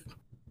Rider Drift.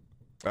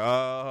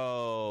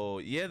 Oh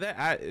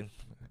yeah,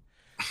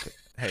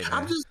 Hey,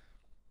 man.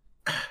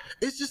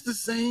 It's just the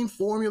same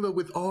formula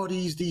with all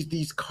these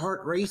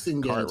kart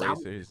racing games.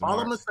 All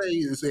I'm gonna say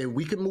is, and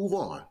we can move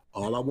on.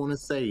 All I want to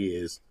say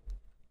is,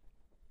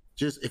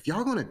 just if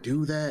y'all gonna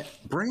do that,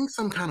 bring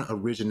some kind of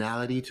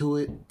originality to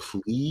it,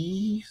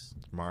 please.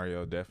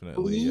 Mario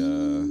definitely.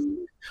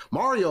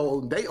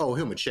 Mario, they owe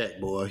him a check,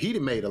 boy. He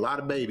done made a lot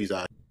of babies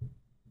out.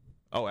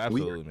 Oh,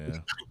 absolutely,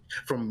 man.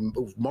 From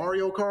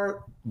Mario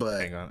Kart,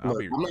 but hang on, I'm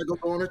not gonna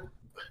go on it.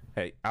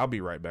 Hey, I'll be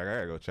right back. I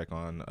gotta go check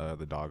on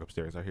the dog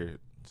upstairs. I hear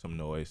some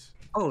noise.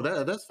 Oh,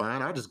 that's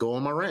fine. I'll just go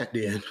on my rant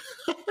then.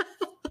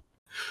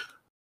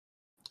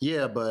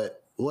 Yeah,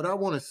 but what I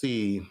want to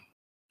see,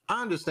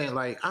 I understand.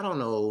 Like, I don't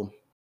know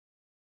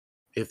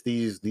if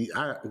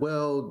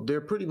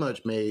they're pretty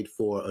much made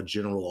for a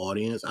general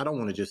audience. I don't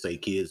want to just say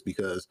kids,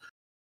 because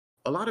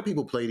a lot of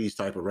people play these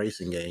type of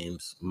racing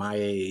games my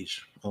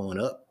age on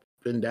up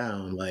and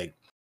down, like,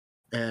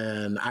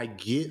 and I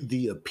get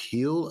the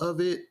appeal of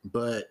it,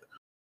 but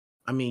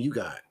I mean, you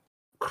got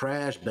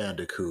Crash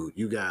Bandicoot,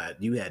 you had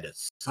the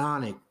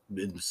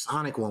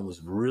Sonic one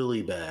was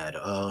really bad.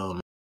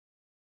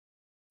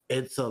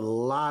 It's a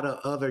lot of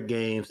other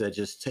games that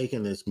just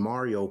taking this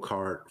Mario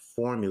Kart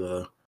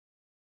formula,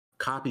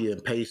 copy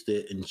and paste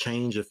it and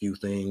change a few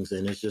things,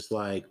 and it's just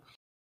like,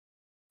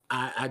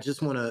 I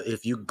just want to,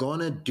 if you're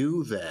gonna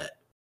do that,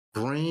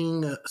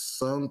 bring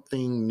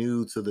something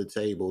new to the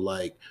table.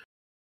 Like,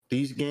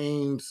 these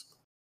games,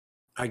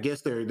 I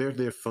guess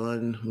they're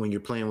fun when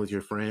you're playing with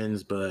your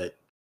friends, but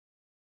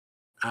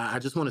I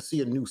just want to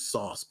see a new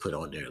sauce put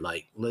on there.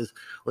 Like,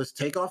 let's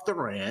take off the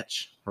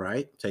ranch,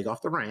 right? Take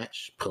off the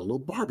ranch, put a little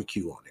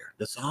barbecue on there.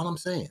 That's all I'm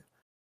saying.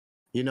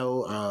 You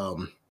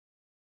know,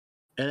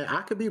 and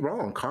I could be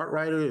wrong. Kart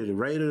Rider,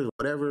 Raider,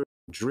 whatever,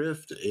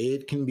 Drift,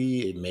 it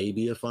may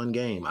be a fun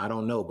game. I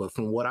don't know. But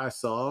from what I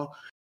saw,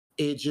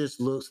 it just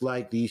looks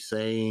like the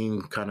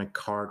same kind of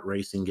kart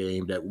racing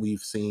game that we've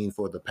seen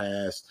for the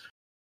past,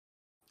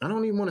 I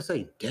don't even want to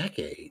say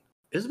decade.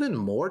 It's been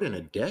more than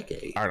a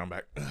decade. All right, I'm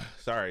back.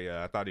 Sorry,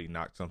 I thought he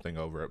knocked something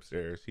over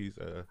upstairs. He's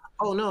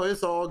Oh no,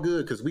 it's all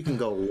good, because we can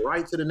go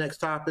right to the next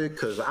topic,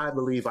 because I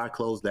believe I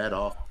closed that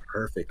off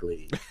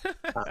perfectly.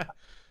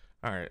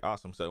 All right,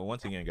 awesome. So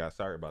once again, guys,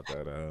 sorry about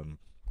that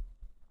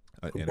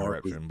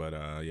interruption, but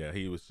yeah,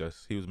 he was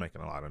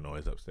making a lot of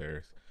noise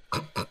upstairs.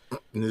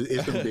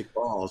 It's some big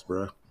balls,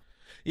 bro.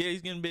 Yeah,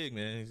 he's getting big,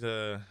 man. He's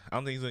I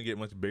don't think he's gonna get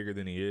much bigger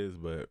than he is,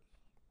 but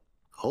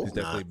he's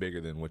definitely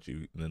bigger than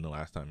the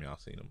last time y'all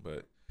seen him.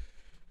 But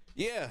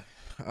yeah,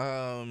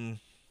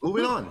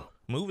 moving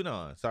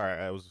on. Sorry,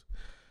 I was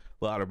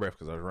a little out of breath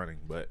because I was running,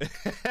 but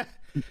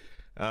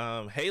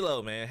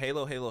Halo, man,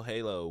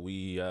 Halo.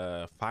 We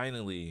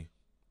finally,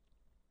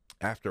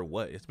 after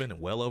what? It's been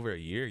well over a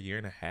year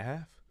and a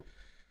half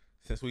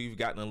since we've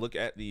gotten a look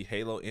at the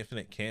Halo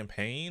Infinite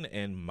campaign,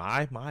 and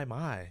my,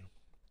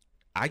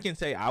 I can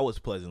say I was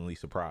pleasantly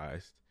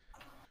surprised.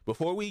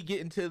 Before we get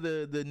into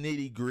the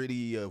nitty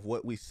gritty of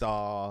what we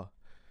saw,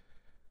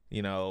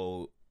 you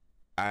know,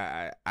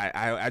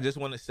 I just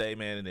want to say,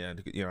 man, and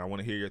then, you know, I want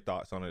to hear your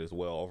thoughts on it as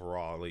well.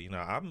 Overall, you know,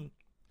 I'm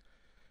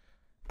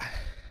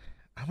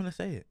gonna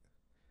say it.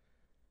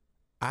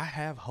 I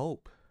have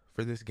hope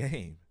for this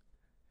game.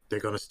 They're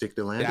gonna stick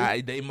the landing.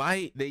 Yeah, they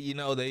might.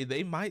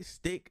 They might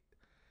stick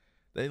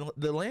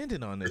the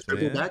landing on this,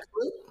 man.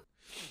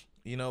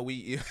 You know,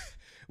 we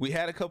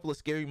had a couple of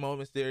scary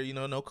moments there. You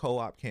know, no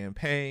co-op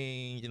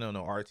campaign. You know,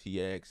 no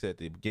RTX at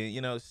the beginning.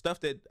 You know,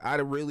 stuff that I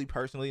really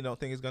personally don't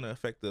think is gonna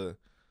affect the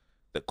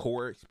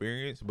core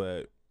experience.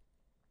 But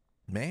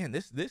man,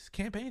 this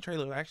campaign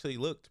trailer actually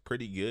looked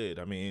pretty good.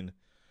 I mean,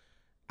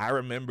 I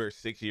remember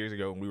 6 years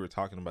ago when we were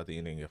talking about the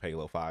ending of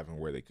Halo 5 and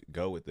where they could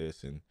go with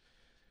this, and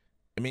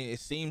I mean, it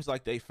seems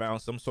like they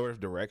found some sort of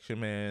direction,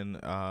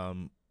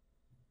 man.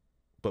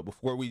 But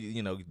before we,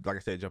 you know, like I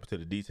said, jump into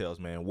the details,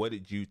 man, what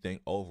did you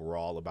think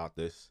overall about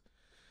this?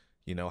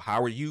 You know,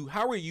 how are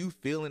you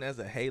feeling as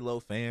a Halo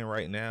fan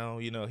right now?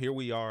 You know, here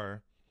we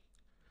are,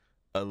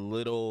 I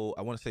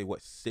want to say,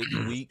 what, 6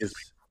 weeks?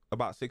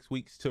 About 6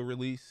 weeks to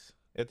release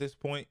at this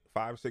point,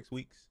 5 or 6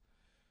 weeks.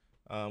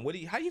 How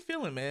you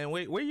feeling, man?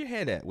 Where your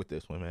head at with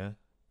this one, man?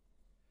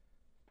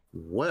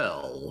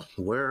 Well,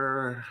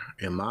 where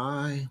am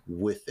I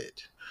with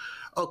it?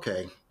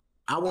 Okay,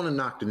 I want to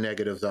knock the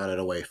negatives out of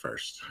the way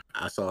first.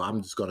 So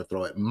I'm just going to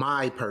throw it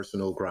my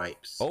personal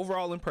gripes.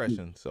 Overall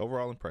impressions.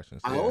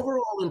 My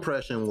overall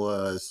impression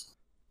was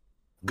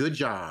good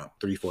job,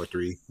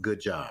 343.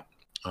 Good job.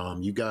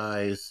 You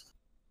guys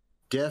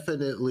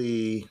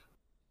definitely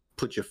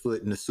put your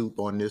foot in the soup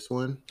on this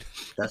one.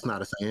 That's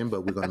not a saying,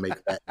 but we're gonna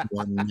make that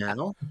one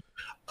now.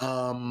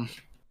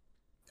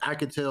 I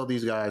could tell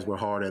these guys were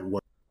hard at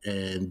work,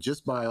 and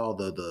just by all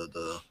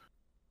the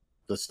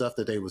stuff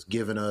that they was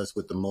giving us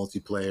with the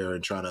multiplayer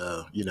and trying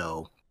to,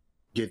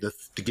 get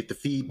the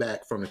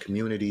feedback from the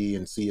community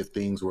and see if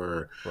things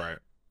were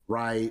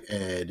right.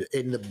 And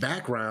in the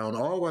background,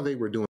 all while they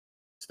were doing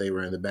this, they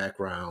were in the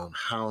background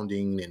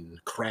hounding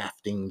and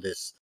crafting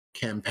this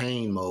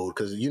campaign mode,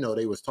 because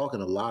they was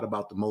talking a lot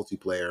about the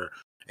multiplayer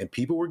and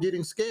people were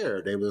getting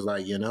scared. They was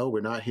like,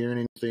 we're not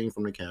hearing anything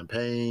from the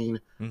campaign.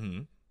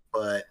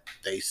 But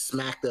they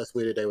smacked us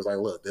with it. They was like,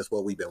 look, this is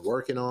what we've been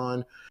working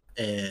on.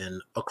 And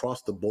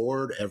across the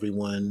board,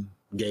 everyone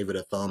gave it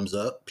a thumbs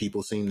up.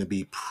 People seem to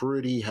be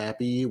pretty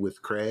happy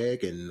with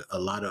Craig and a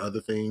lot of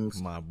other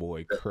things. My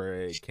boy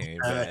Craig came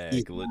back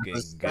looking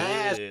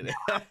good.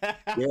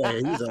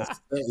 Yeah,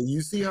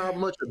 you see how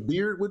much a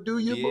beard would do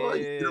you, boy?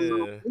 You get a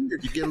little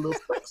beard, you get a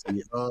little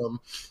sexy.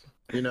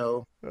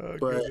 But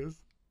goodness.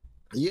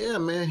 Yeah,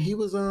 man, he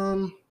was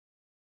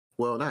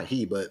well, not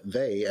he, but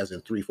they, as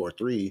in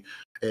 343,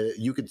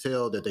 you could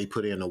tell that they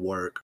put in the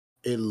work.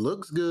 It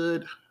looks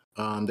good.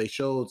 They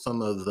showed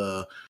some of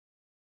the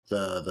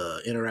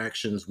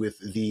interactions with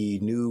the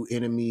new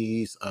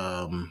enemies.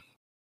 The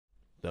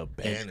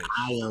Banished.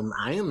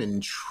 I am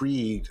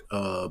intrigued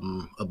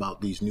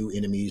about these new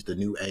enemies, the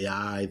new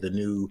AI, the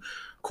new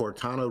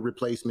Cortana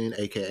replacement,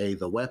 aka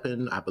the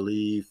weapon, I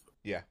believe.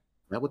 Yeah. Is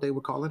that what they were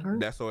calling her?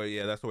 That's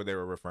what they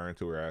were referring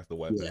to her as, the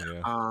weapon.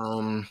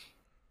 Yeah.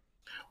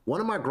 One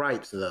of my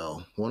gripes,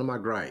 I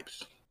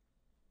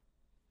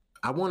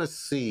want to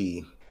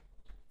see,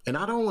 and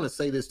I don't want to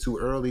say this too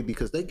early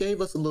because they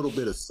gave us a little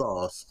bit of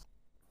sauce,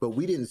 but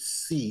we didn't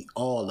see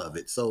all of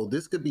it. So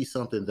this could be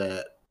something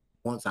that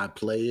once I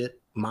play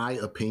it, my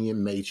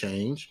opinion may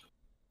change.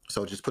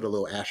 So just put a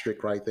little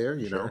asterisk right there,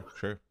 you know?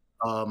 Sure.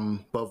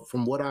 But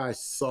from what I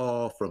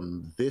saw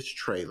from this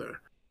trailer,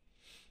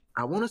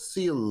 I want to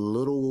see a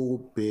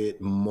little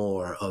bit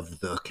more of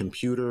the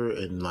computer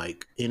and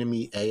like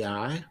enemy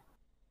AI.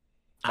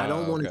 I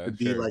don't want it to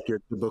be like your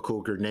typical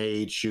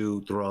grenade,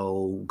 shoot,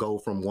 throw, go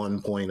from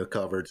one point of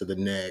cover to the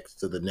next,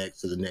 to the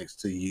next, to the next,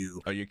 to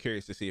you. Are you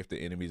curious to see if the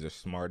enemies are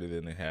smarter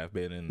than they have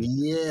been?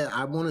 Yeah,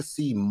 I want to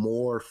see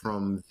more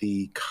from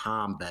the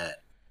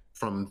combat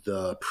from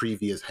the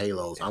previous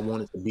Halos. I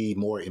want it to be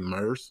more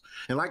immersed.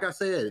 And like I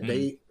said,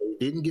 they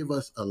didn't give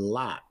us a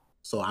lot.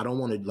 So I don't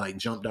want to like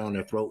jump down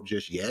their throat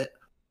just yet.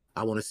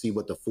 I want to see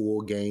what the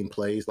full game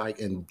plays like,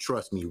 and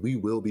trust me, we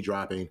will be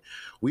dropping.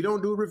 We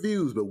don't do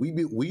reviews, but we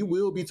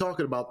will be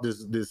talking about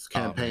this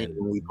campaign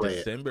when we play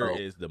December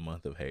is the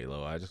month of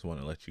Halo. I just want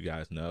to let you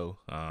guys know.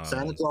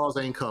 Santa Claus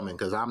ain't coming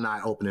because I'm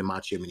not opening my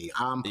chimney.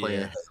 I'm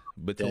playing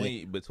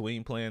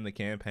between playing the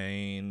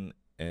campaign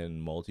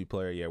and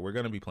multiplayer. Yeah, we're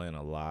gonna be playing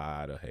a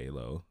lot of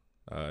Halo,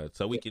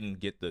 so we can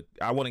get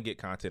I want to get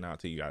content out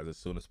to you guys as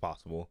soon as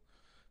possible.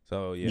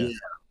 So yeah.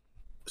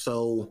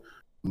 So.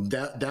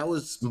 That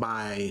was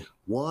my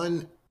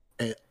one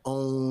and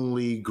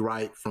only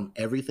gripe from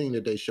everything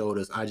that they showed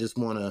us. I just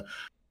want to,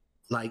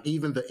 like,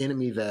 even the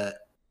enemy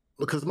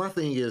because my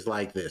thing is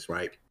like this,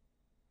 right?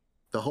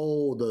 The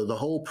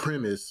whole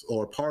premise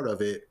or part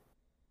of it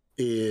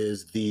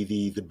is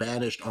the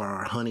banished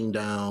are hunting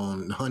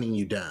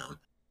you down.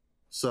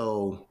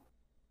 So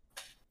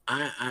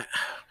I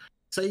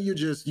say you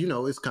just,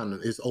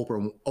 it's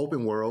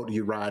open world,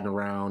 you're riding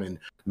around and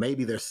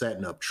maybe they're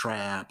setting up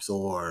traps,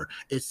 or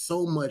it's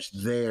so much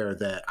there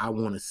that I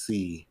want to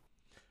see.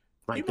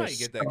 Like, you might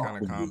get that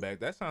kind of combat.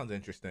 That sounds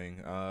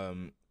interesting. I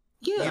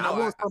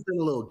want something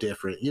a little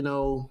different,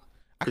 because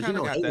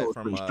got that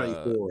from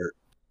straightforward.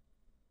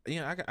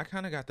 Yeah, I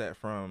kind of got that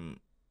from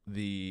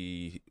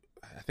I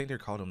think they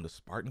called him the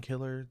Spartan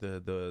Killer,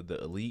 the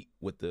elite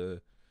with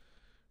the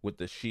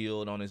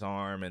shield on his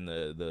arm and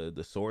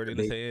the sword in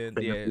his hand.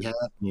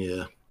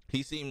 Yeah.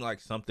 He seemed like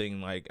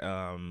something like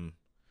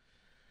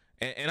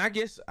and I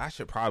guess I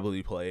should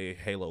probably play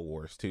Halo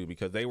Wars too,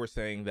 because they were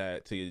saying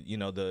that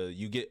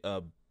you get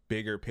a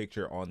bigger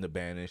picture on the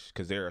Banished,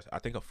 because there's, I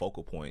think, a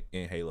focal point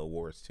in Halo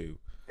Wars too.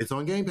 It's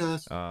on Game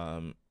Pass.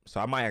 So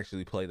I might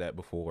actually play that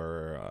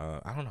before.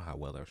 I don't know how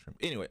well that was streamed.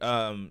 Anyway,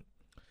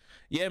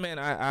 yeah, man,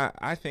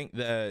 I think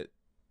that,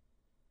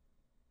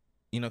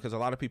 because a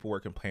lot of people were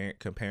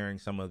comparing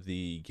some of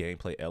the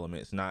gameplay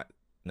elements, not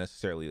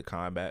necessarily the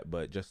combat,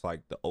 but just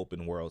like the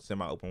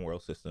semi-open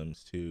world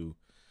systems to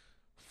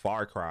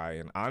Far Cry.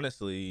 And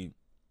honestly,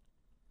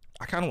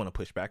 I kind of want to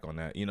push back on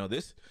that.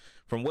 This,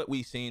 from what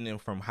we've seen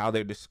and from how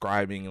they're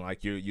describing,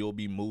 like you'll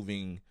be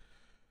moving,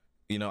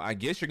 I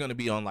guess you're going to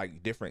be on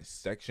like different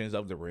sections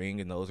of the ring,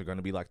 and those are going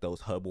to be like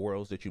those hub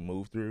worlds that you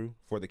move through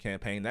for the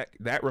campaign.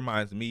 That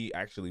reminds me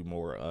actually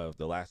more of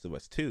The Last of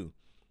Us 2.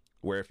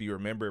 Where if you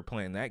remember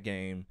playing that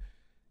game,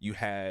 you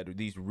had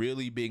these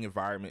really big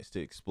environments to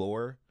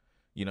explore.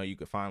 You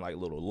could find like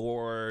little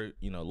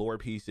lore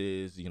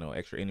pieces,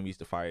 extra enemies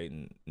to fight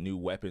and new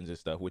weapons and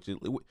stuff,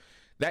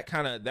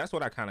 that's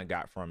what I kind of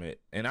got from it,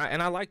 and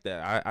I like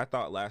that. I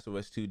thought Last of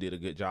Us 2 did a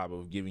good job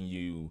of giving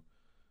you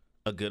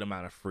a good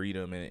amount of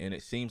freedom, and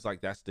it seems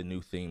like that's the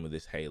new theme of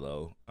this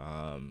Halo.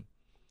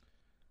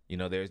 You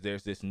know, there's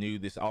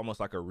this almost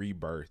like a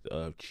rebirth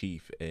of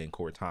Chief and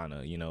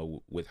Cortana. You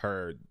know, with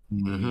her,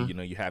 you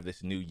know, you have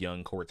this new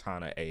young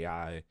Cortana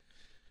AI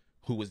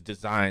who was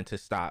designed to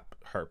stop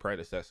her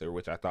predecessor,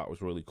 which I thought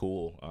was really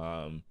cool.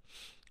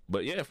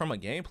 But yeah, from a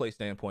gameplay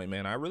standpoint,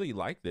 man, I really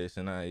like this,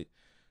 and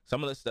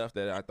some of the stuff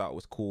that I thought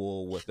was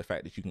cool was the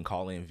fact that you can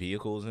call in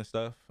vehicles and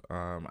stuff.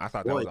 I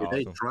thought that Boy, was did awesome.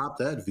 they drop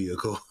that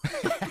vehicle.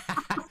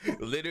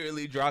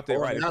 Literally dropped it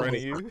right in front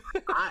of you.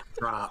 Hot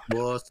drop.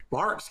 Well,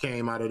 sparks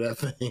came out of that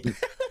thing.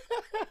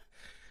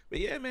 But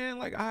yeah, man,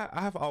 like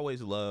I've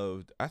always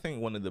loved. I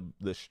think one of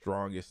the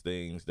strongest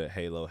things that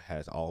Halo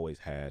has always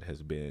had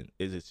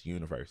is its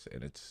universe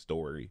and its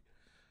story.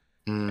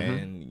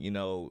 And you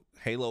know,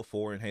 Halo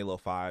 4 and Halo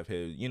 5 have,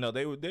 you know,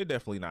 they're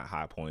definitely not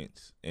high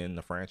points in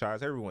the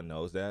franchise. Everyone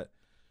knows that.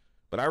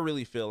 But I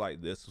really feel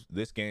like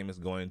this game is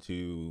going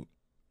to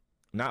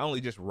not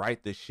only just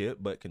right the ship,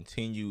 but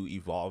continue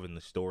evolving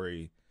the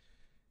story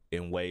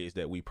in ways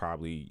that we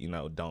probably, you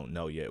know, don't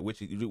know yet,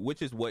 which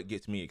is what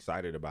gets me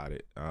excited about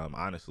it,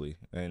 honestly.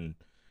 And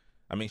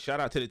I mean, shout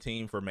out to the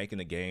team for making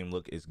the game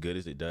look as good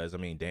as it does. I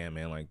mean, damn,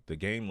 man, like the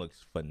game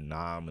looks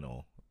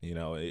phenomenal. You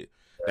know,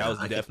 that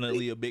was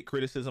definitely a big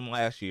criticism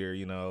last year.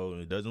 You know,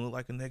 it doesn't look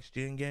like a next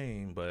gen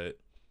game, but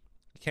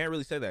you can't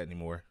really say that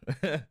anymore.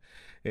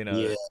 You know,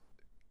 Yeah.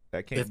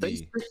 that can't If they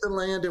stick the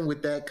landing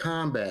with that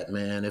combat,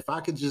 man, if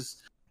I could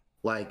just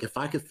if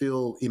I could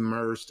feel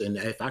immersed and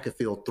if I could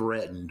feel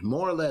threatened,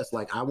 more or less,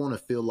 like I want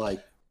to feel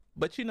like.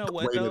 But you know the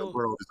what, weight of though, the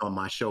world is on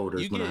my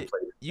shoulders when I play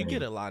this you game.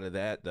 get a lot of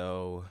that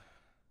though.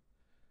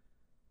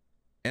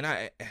 And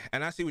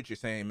I see what you're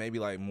saying. Maybe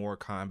like more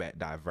combat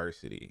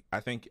diversity.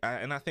 I think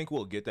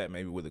we'll get that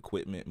maybe with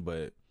equipment,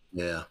 but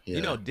yeah,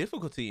 you know,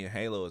 difficulty in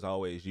Halo is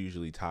always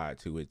usually tied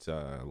to its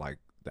like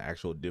the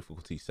actual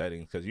difficulty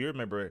settings. Because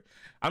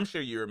I'm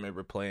sure you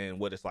remember playing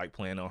what it's like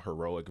playing on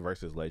heroic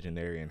versus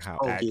legendary and how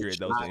accurate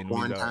those enemies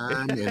one are.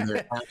 Time and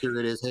they're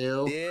accurate as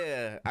hell.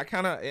 Yeah, I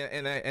kind of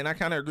and I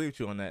kind of agree with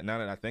you on that. Now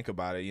that I think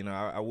about it, you know,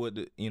 I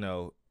would, you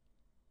know,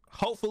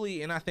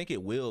 hopefully, and I think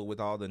it will with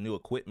all the new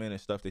equipment and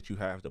stuff that you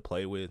have to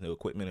play with, new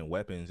equipment and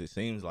weapons. It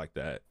seems like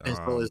that. And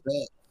so is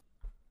that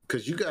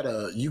because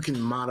you can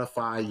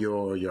modify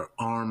your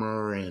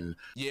armor and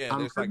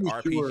there's like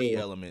RPG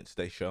elements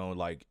they show,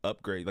 like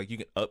upgrade, like you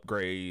can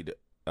upgrade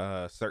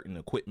certain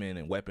equipment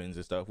and weapons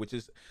and stuff, which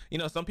is, you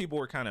know, some people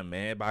were kind of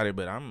mad about it,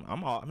 but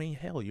I mean,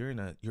 hell, you're in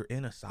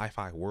a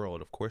sci-fi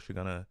world. Of course you're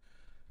gonna,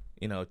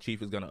 you know,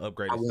 Chief is gonna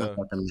upgrade his stuff.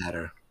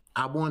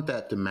 I want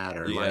that to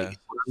matter. Yeah. Like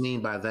what I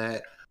mean by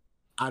that,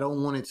 I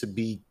don't want it to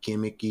be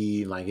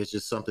gimmicky. Like it's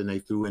just something they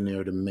threw in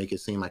there to make it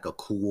seem like a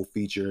cool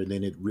feature, and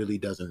then it really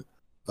doesn't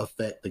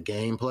affect the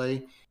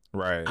gameplay.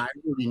 Right. I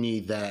really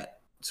need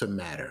that to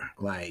matter.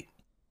 Like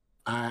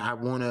I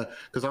want to,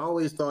 because I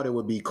always thought it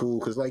would be cool.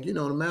 Because like, you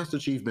know, the Master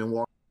Chief been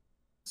walking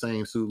the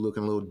same suit,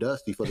 looking a little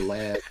dusty for the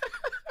last,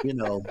 you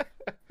know,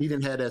 he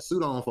didn't have that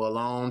suit on for a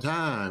long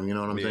time. You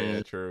know what I'm saying?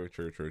 Yeah, true.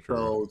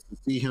 So to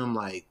see him,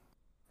 like,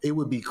 it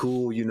would be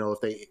cool, you know,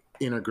 if they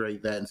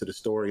integrate that into the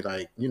story,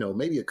 like, you know,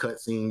 maybe a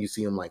cutscene, you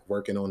see him like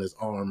working on his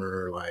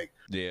armor, like,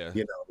 you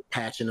know,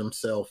 patching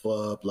himself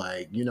up,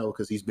 like, you know,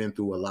 because he's been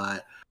through a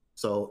lot.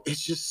 So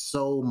it's just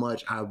so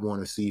much I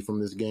want to see from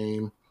this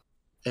game.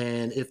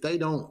 And if they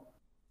don't,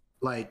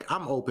 like,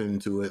 I'm open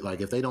to it.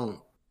 Like, if they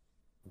don't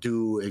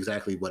do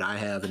exactly what I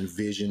have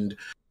envisioned,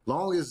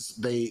 long as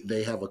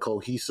they have a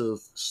cohesive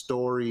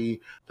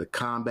story, the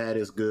combat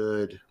is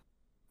good,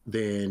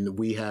 then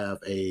we have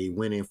a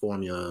winning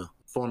formula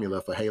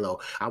for Halo.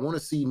 I want to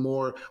see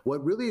more.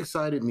 What really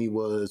excited me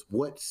was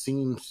what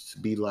seems to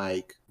be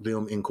like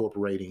them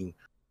incorporating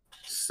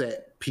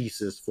set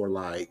pieces for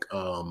like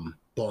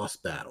boss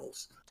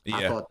battles.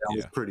 I thought that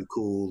was pretty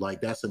cool. Like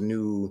that's a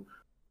new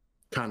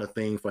kind of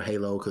thing for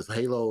Halo, because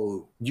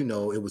Halo, you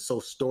know, it was so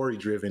story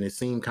driven. It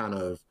seemed kind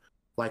of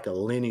like a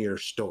linear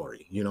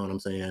story, you know what I'm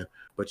saying?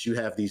 But you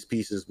have these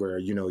pieces where,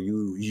 you know,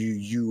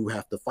 you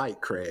have to fight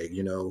Craig,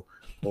 you know,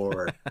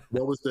 or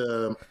what was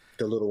the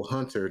little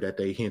hunter that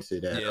they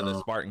hinted at? Yeah, the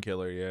Spartan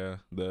Killer. Yeah,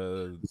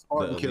 the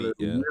Spartan Killer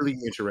really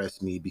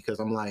interests me because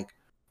I'm like,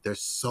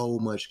 there's so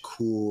much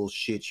cool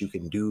shit you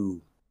can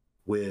do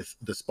with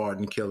the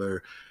Spartan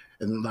Killer.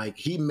 And like,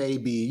 he may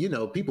be, you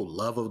know, people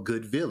love a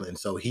good villain,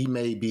 so he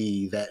may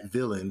be that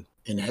villain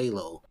in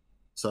Halo.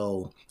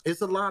 So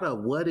it's a lot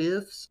of what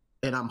ifs,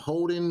 and I'm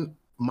holding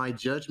my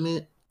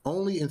judgment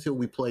only until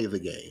we play the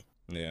game.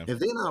 Yeah. And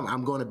then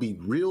I'm going to be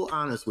real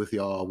honest with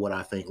y'all. What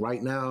I think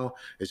right now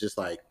is just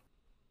like,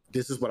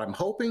 this is what I'm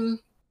hoping.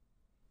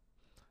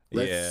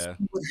 Let's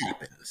see what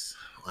happens.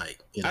 Like,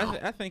 you know,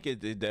 I think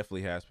it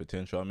definitely has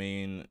potential. I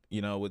mean,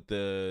 you know, with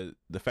the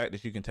fact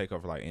that you can take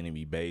over like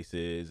enemy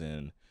bases,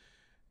 and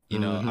you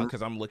know,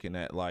 because I'm looking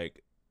at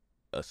like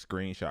a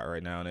screenshot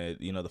right now, and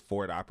it, you know, the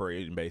forward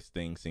operating base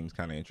thing seems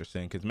kind of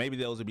interesting, because maybe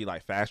those would be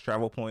like fast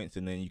travel points,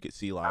 and then you could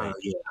see like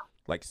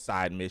like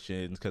side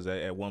missions, because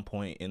at one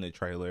point in the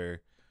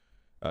trailer,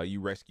 you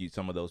rescued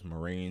some of those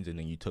Marines and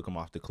then you took them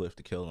off the cliff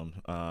to kill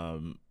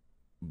them.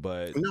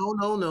 But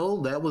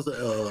No. That was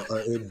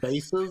a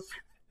invasive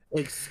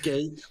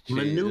escape shit,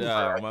 maneuver.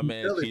 I my keep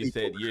man telling Chief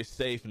people. said you're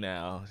safe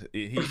now.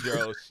 He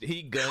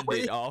gunned it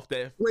Wait, off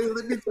that. wait,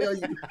 let me tell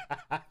you,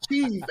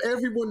 Chief.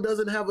 Everyone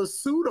doesn't have a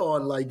suit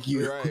on like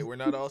you. Right, we're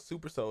not all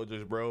super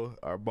soldiers, bro.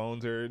 Our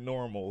bones are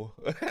normal.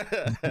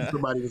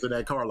 Somebody was in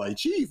that car like,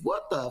 Chief,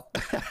 what the?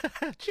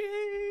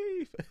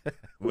 Chief.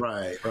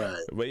 Right.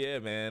 But yeah,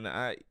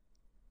 man,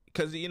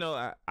 because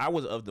I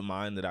was of the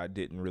mind that I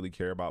didn't really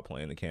care about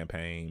playing the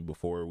campaign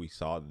before we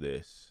saw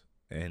this,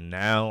 and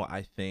now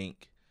I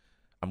think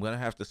I'm gonna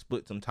have to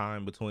split some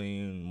time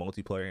between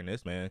multiplayer and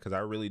this, man, because I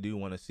really do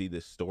want to see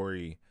this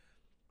story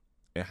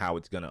and how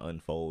it's gonna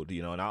unfold,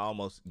 and I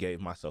almost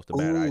gave myself the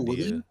bad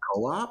idea.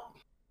 Co-op?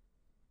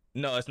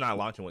 No, it's not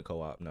launching with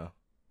co-op. No.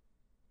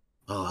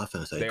 Oh, I was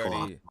gonna say They co-op.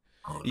 already,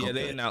 Oh, yeah, okay.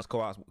 they announced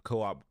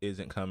co-op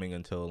isn't coming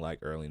until like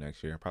early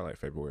next year, probably like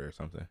February or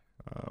something.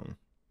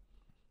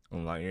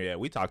 I'm like, yeah,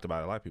 we talked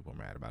about it. A lot of people are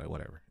mad about it.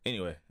 Whatever.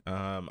 Anyway,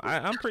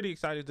 I'm pretty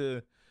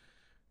excited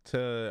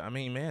to. I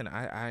mean, man,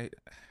 I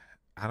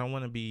don't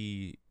want to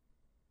be,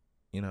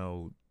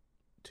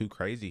 too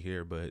crazy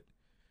here, but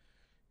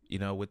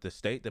with the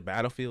state the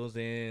Battlefield's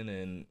in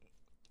and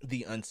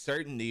the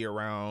uncertainty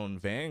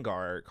around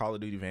Vanguard, Call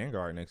of Duty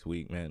Vanguard next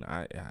week, man,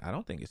 I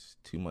don't think it's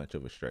too much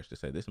of a stretch to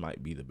say this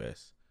might be the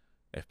best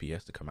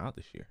FPS to come out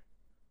this year.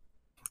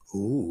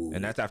 Ooh.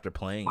 And that's after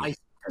playing it.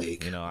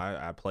 Take.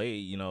 I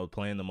play,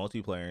 playing the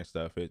multiplayer and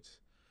stuff. I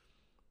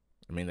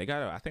think they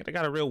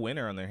got a real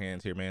winner on their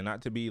hands here, man.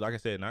 Not to be, like I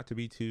said, not to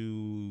be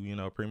too,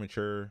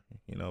 premature,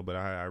 but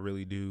I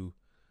really do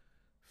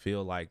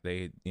feel like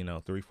they,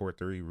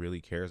 343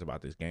 really cares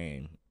about this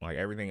game. Like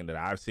everything that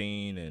I've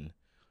seen and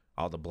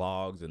all the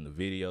blogs and the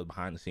videos,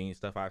 behind the scenes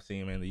stuff I've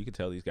seen, man, you can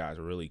tell these guys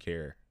really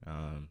care.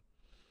 I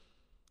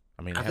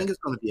think it's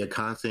going to be a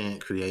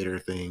content creator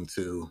thing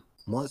too.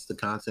 Once the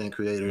content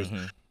creators,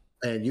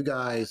 and you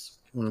guys,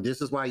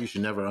 this is why you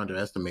should never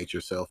underestimate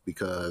yourself,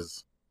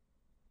 because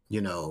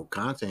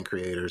content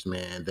creators,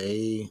 man,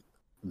 they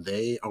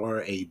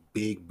are a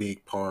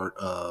big part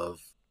of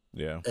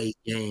a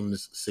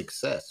game's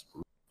success.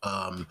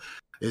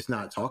 It's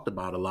not talked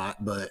about a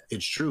lot, but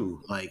it's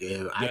true. Like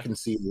I can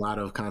see a lot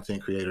of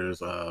content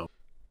creators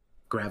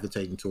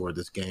gravitating toward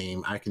this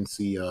game. I can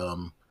see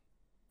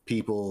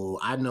people.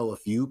 I know a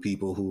few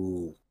people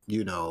who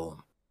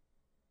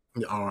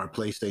are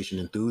PlayStation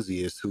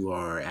enthusiasts who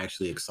are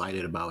actually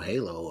excited about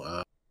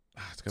Halo.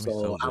 It's gonna be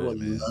so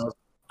good,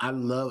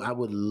 I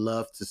would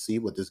love to see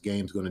what this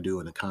game's going to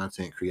do in the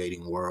content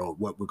creating world,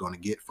 what we're going to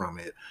get from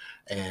it.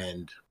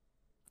 And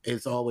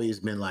it's always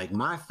been like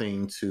my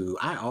thing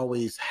I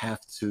always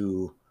have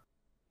to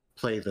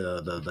play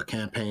the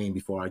campaign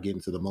before I get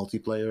into the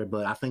multiplayer,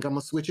 but I think I'm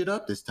going to switch it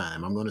up this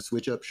time. I'm going to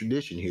switch up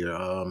tradition here.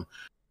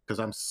 Because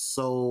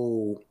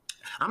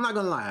I'm not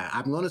going to lie.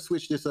 I'm going to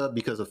switch this up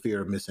because of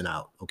fear of missing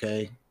out.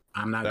 Okay.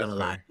 I'm not going to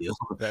lie to you.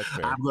 That's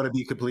fair. I'm going to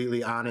be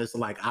completely honest.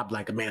 I'm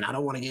like, man, I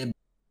don't want to get.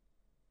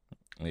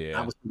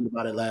 Yeah. I was thinking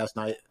about it last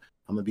night.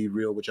 I'm gonna be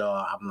real with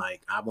y'all. I'm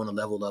like, I want to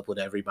level up with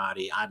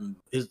everybody.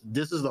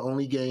 This is the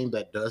only game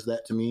that does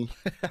that to me.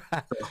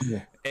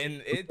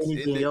 And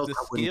the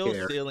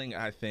skill ceiling.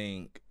 I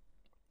think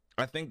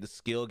the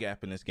skill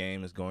gap in this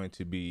game is going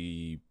to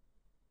be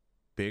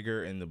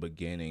bigger in the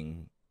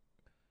beginning,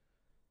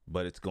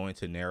 but it's going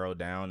to narrow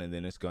down, and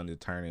then it's going to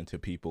turn into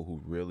people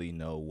who really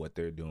know what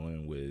they're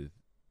doing with.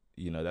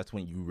 That's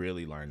when you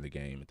really learn the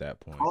game at that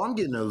point. Oh, I'm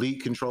getting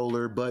elite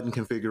controller, button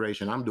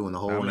configuration. I'm doing the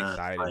whole I'm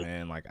excited,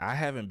 man. Like, I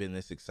haven't been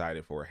this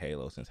excited for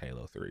Halo since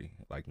Halo 3.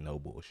 Like, no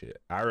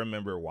bullshit. I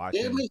remember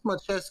watching. It makes my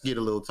chest get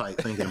a little tight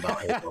thinking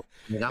about Halo.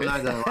 Like, I'm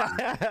not gonna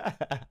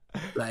lie.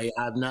 Like,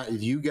 I'm not.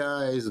 You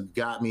guys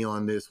got me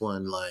on this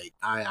one. Like,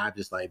 I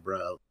just like,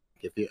 bro.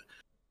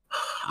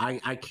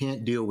 I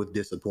can't deal with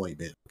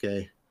disappointment.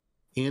 Okay.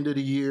 End of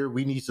the year,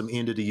 we need some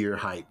end of the year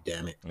hype,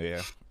 damn it.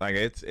 Yeah, like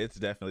it's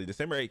definitely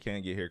December 8th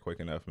can't get here quick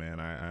enough,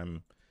 man.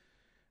 I'm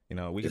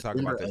we can talk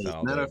about this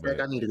all matter day, of fact,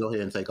 I need to go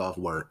ahead and take off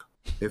work.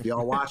 If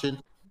y'all watching,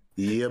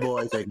 yeah,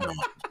 boy, take off.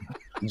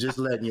 Just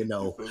letting you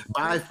know.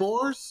 By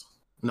force?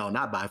 No,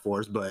 not by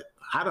force, but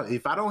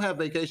if I don't have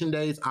vacation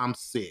days, I'm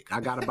sick.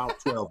 I got about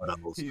 12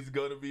 of those. He's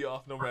gonna be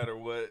off no matter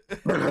what.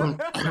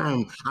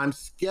 I'm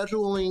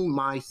scheduling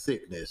my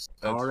sickness.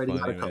 I already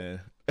got a couple.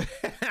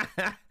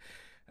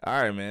 All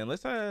right, man.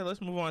 Let's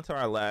move on to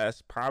our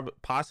last,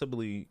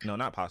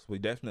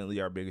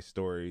 definitely our biggest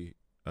story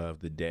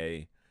of the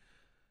day.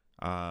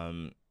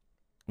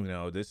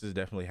 This is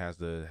definitely has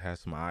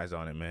some eyes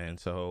on it, man.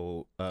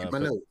 So,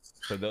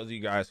 for those of you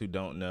guys who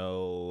don't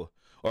know,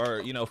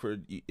 or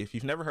if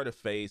you've never heard of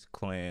FaZe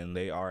Clan,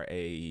 they are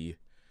a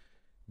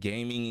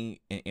gaming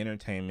and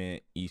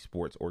entertainment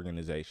esports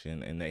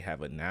organization, and they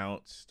have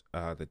announced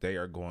that they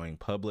are going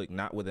public,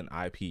 not with an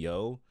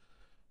IPO,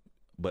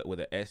 but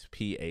with a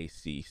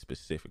SPAC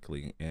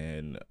specifically.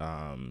 And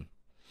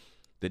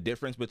the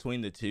difference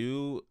between the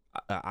two,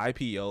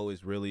 IPO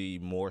is really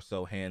more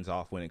so hands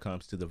off when it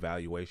comes to the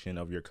valuation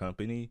of your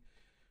company,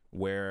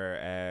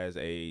 whereas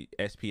a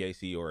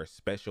SPAC, or a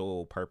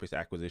special purpose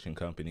acquisition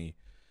company,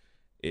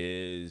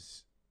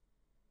 is,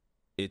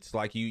 it's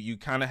like you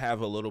kind of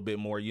have a little bit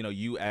more, you know,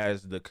 you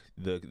as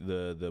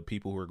the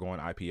people who are going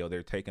IPO,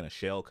 they're taking a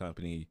shell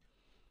company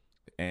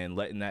and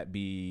letting that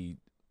be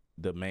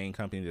the main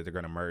company that they're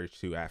going to merge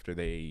to after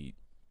they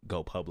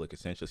go public,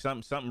 essentially.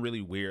 Something really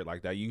weird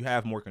like that. You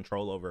have more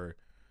control over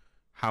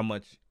how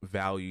much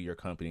value your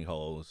company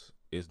holds,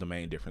 is the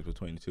main difference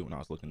between the two when I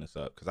was looking this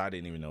up, because I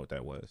didn't even know what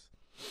that was.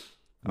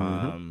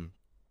 Mm-hmm.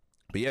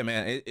 But yeah,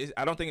 man,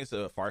 I don't think it's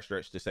a far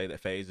stretch to say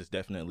that FaZe is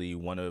definitely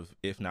one of,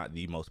 if not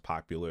the most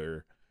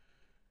popular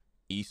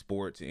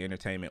esports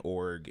entertainment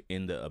org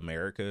in the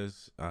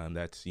Americas.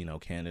 That's, you know,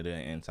 Canada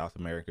and South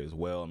America as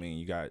well. I mean,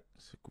 you got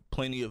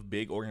plenty of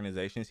big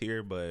organizations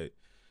here, but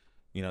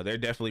you know, they're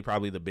definitely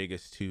probably the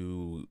biggest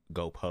to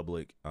go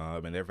public.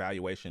 And their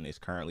valuation is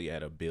currently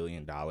at $1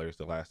 billion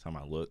the last time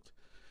I looked.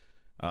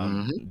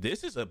 Mm-hmm.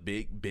 This is a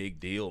big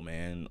deal,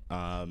 man.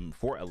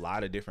 For a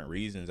lot of different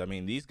reasons. I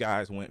mean, these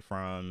guys went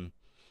from,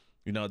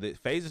 you know, the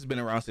FaZe has been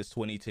around since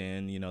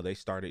 2010. You know, they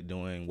started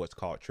doing what's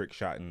called trick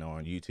shotting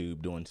on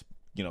YouTube, doing,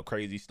 you know,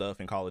 crazy stuff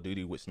in Call of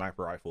Duty with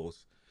sniper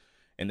rifles.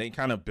 And they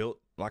kind of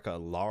built like a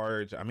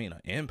large, I mean,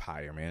 an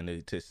empire,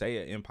 man. To say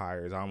an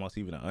empire is almost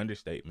even an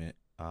understatement.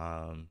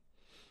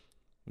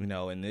 You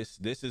know, and this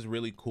is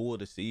really cool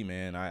to see,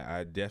 man.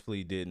 I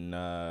definitely didn't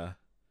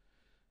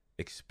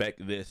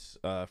expect this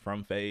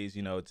from FaZe.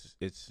 You know,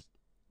 it's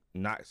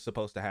not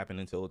supposed to happen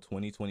until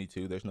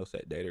 2022. There's no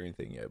set date or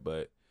anything yet,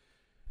 but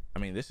I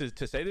mean, this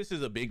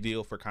is a big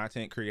deal for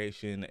content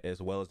creation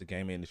as well as the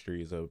gaming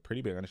industry is a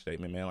pretty big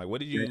understatement, man. Like, what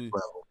did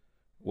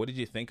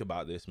you think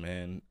about this,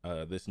 man?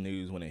 This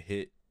news when it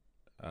hit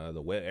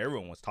the web,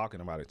 everyone was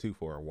talking about it too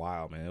for a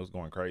while, man. It was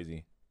going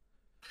crazy.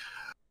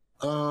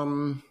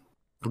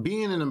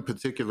 Being in a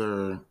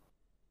particular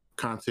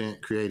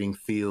content creating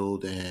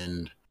field,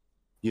 and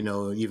you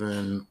know,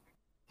 even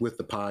with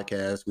the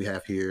podcast we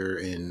have here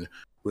and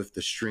with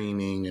the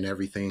streaming and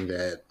everything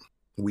that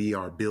we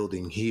are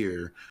building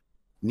here,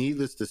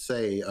 needless to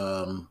say,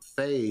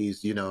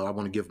 FaZe, you know, I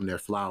want to give them their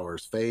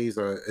flowers. FaZe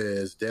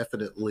is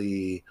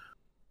definitely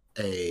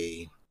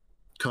a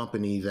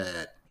company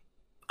that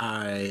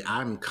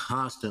I'm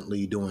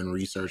constantly doing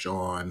research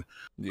on.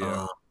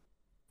 Yeah.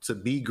 To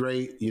be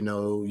great, you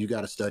know, you got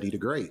to study the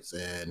greats,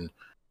 and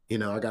you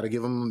know, I got to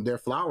give them their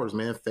flowers,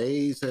 man.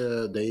 FaZe,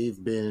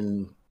 they've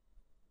been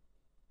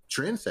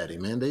trendsetting,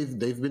 man.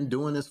 They've been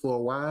doing this for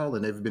a while,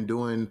 and they've been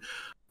doing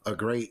a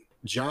great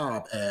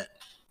job at,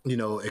 you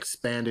know,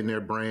 expanding their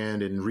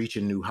brand and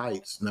reaching new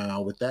heights.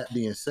 Now, with that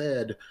being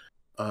said,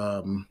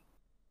 I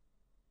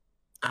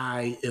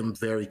am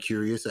very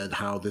curious at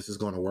how this is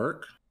going to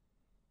work,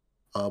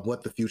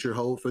 what the future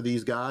holds for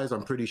these guys.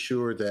 I'm pretty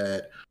sure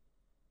that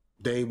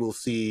they will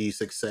see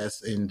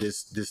success in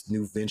this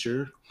new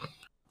venture.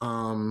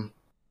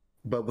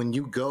 But when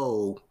you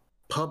go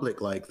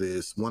public like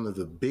this, one of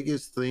the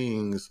biggest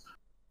things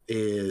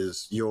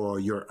is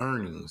your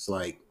earnings.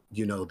 Like,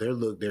 you know,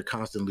 they're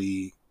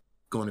constantly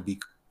going to be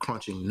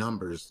crunching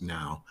numbers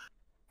now.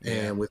 Yeah.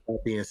 And with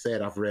that being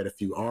said, I've read a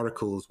few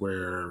articles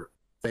where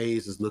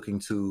FaZe is looking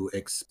to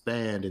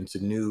expand into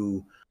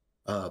new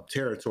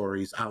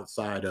territories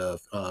outside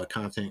of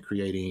content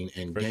creating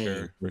and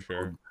games. For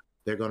sure.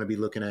 They're going to be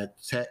looking at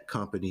tech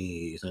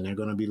companies, and they're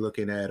going to be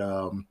looking at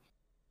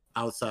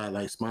outside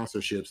like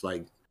sponsorships.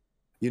 Like,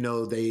 you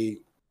know,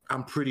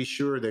 I'm pretty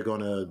sure they're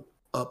going to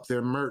up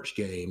their merch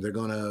game.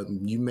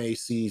 You may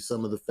see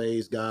some of the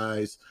FaZe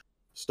guys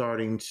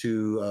starting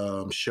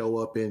to show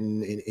up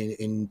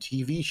in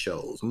TV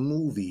shows,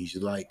 movies.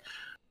 Like,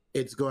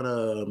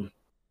 the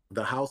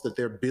house that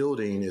they're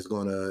building is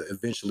going to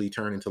eventually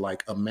turn into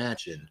like a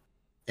mansion.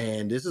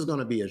 And this is going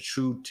to be a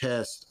true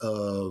test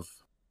of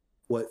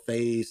what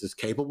FaZe is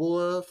capable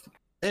of.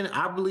 And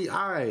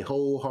I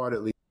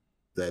wholeheartedly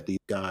that these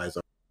guys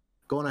are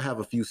going to have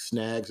a few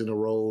snags in the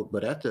road,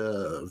 but at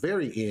the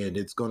very end,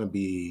 it's going to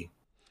be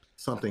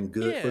something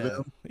good for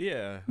them.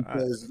 Yeah.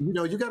 Because, you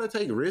know, you got to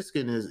take risk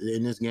in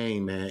this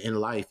game, man. In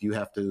life, you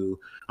have to.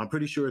 I'm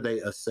pretty sure they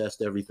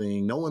assessed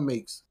everything. No one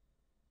makes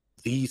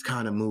these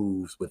kind of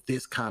moves with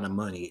this kind of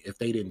money if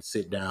they didn't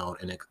sit down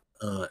and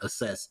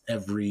assess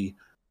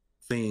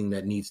everything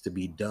that needs to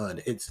be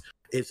done.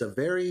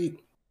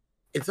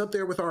 It's up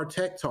there with our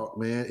tech talk,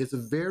 man. It's a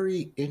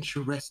very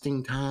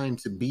interesting time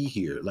to be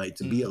here, like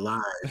to be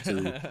alive,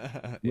 when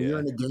you're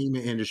in the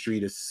gaming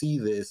industry, to see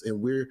this. And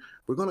we're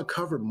going to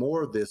cover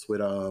more of this with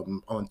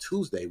on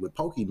Tuesday with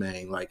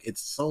Pokemon. Like,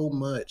 it's so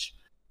much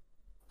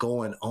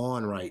going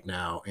on right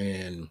now.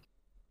 And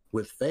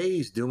with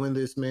FaZe doing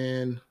this,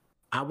 man,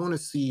 I want to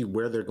see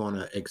where they're going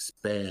to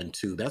expand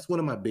to. That's one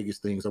of my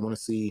biggest things. I want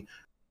to see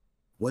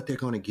what they're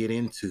going to get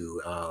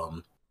into,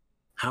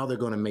 how they're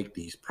going to make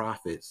these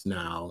profits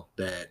now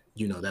that,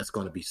 you know, that's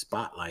going to be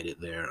spotlighted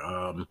there.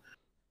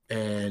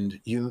 And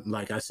you,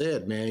 like I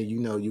said, man, you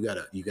know, you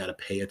gotta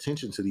pay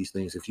attention to these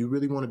things. If you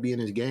really want to be in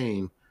this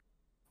game,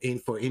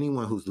 for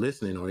anyone who's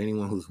listening or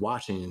anyone who's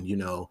watching,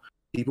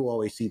 people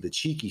always see the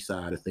cheeky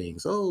side of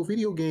things. Oh,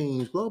 video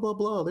games, blah blah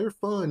blah, they're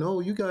fun. Oh,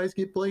 you guys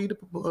get paid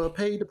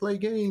to play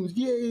games,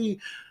 yay!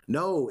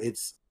 No,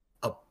 it's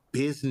a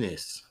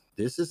business.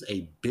 This is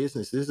a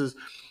business.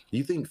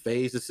 You think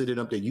FaZe is sitting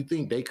up there? You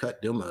think they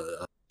cut them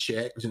a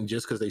check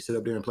just because they sit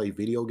up there and play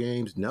video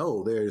games?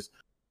 No, there's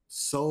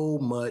so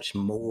much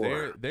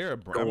more. They're a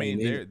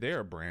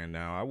brand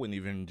now. I wouldn't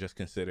even just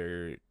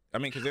consider. I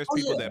mean, because there's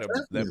people that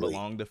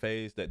belong to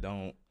FaZe that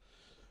don't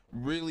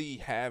really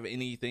have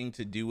anything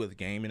to do with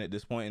gaming at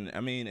this point. And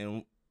I mean,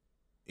 and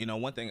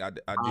one thing I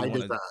do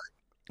want to,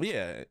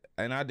 yeah,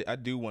 and I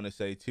do want to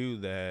say too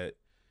that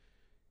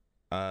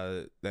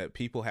that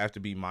people have to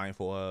be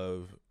mindful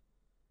of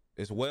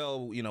as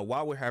well.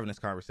 While we're having this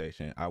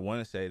conversation, I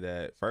want to say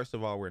that first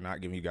of all, we're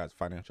not giving you guys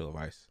financial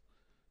advice.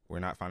 We're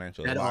not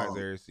financial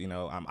advisors.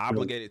 I'm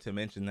obligated to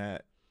mention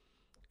that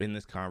in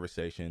this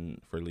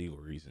conversation for legal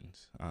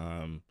reasons.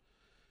 But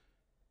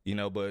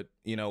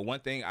one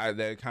thing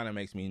that kind of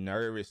makes me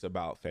nervous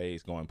about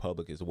FaZe going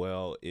public as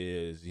well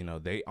is,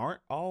 they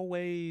aren't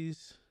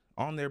always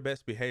on their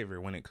best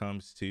behavior when it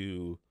comes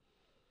to,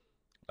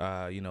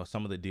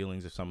 some of the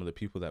dealings of some of the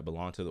people that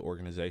belong to the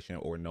organization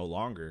or no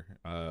longer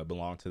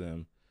belong to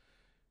them.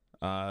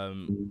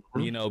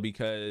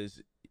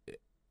 Because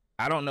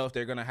I don't know if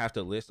they're going to have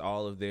to list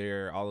all of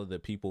the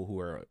people who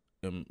are,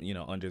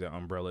 under their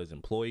umbrella as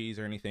employees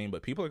or anything,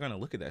 but people are going to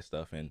look at that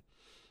stuff and,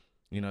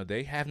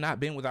 they have not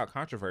been without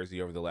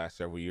controversy over the last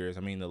several years.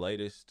 I mean, the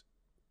latest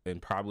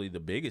and probably the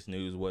biggest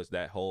news was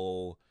that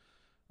whole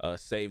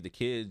Save the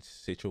Kids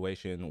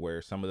situation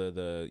where some of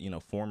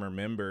the former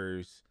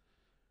members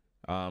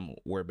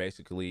were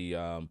basically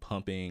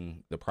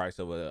pumping the price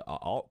of a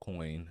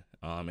altcoin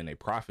and they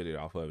profited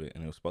off of it,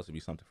 and it was supposed to be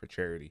something for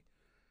charity.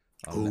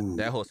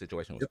 That whole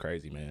situation was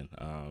crazy, man.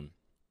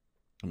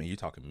 I mean, you're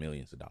talking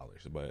millions of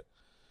dollars, but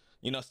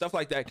stuff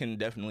like that can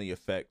definitely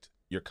affect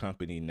your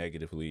company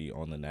negatively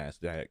on the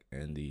NASDAQ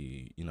and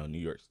the New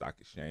York Stock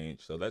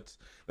Exchange. So that's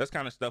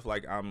kind of stuff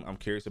like I'm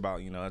curious about.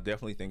 I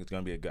definitely think it's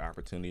going to be a good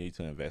opportunity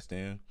to invest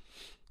in.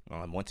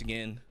 Once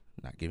again,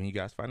 not giving you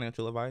guys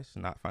financial advice,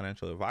 not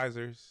financial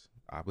advisors,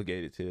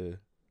 obligated to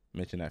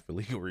mention that for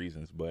legal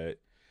reasons. But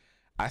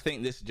I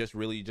think this just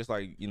really, just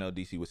like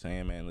DC was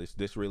saying, man,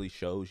 this really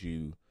shows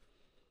you,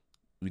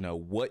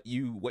 what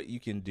you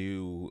can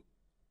do,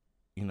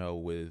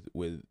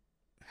 with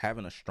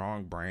having a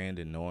strong brand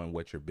and knowing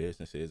what your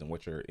business is and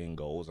what your end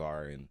goals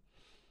are. And,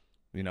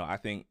 I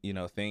think,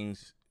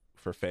 things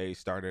for FaZe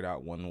started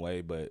out one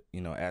way, but,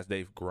 as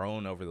they've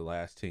grown over the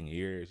last 10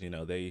 years,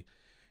 they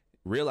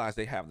realize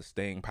they have the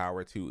staying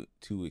power to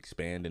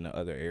expand into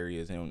other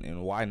areas.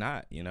 And why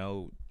not?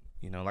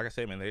 Like I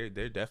said, man,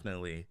 they're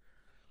definitely,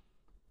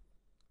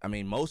 I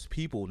mean, most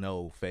people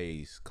know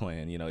FaZe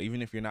Clan,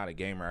 even if you're not a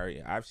gamer.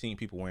 I've seen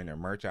people wearing their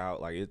merch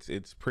out. Like,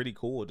 it's pretty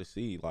cool to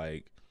see,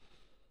 like,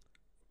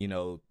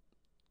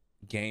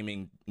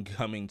 gaming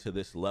coming to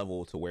this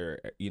level to where,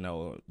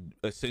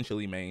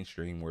 essentially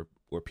mainstream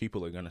where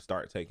people are going to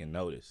start taking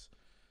notice.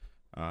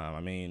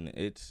 I mean,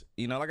 it's,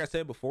 like I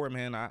said before,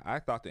 man, I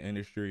thought the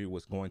industry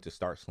was going to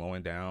start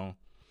slowing down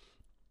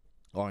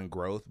on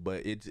growth,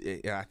 but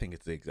I think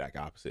it's the exact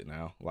opposite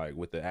now. Like,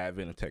 with the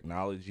advent of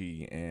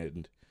technology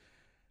and,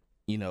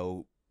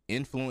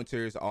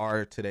 influencers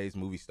are today's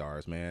movie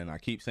stars, man. I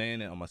keep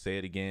saying it, I'm gonna say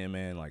it again,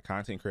 man. Like,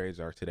 content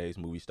creators are today's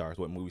movie stars,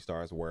 what movie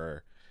stars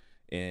were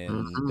in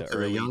the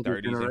early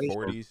 30s and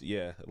 40s.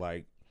 Yeah,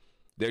 like,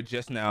 they're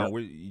just now,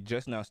 we're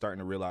just now starting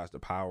to realize the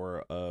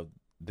power of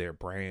their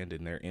brand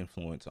and their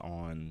influence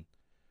on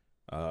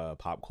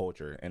pop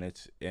culture, and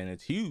it's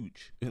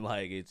huge.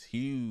 Like, it's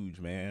huge,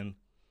 man.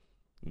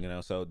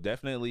 So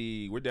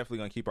definitely, we're definitely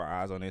gonna keep our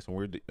eyes on this, and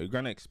we're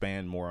gonna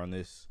expand more on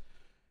this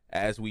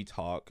as we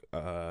talk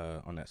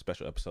on that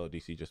special episode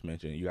DC just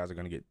mentioned. You guys are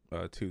gonna get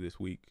 2 this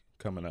week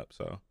coming up,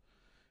 so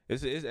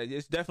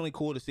it's definitely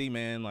cool to see,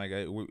 man. Like,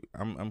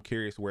 I'm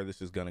curious where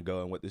this is gonna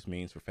go and what this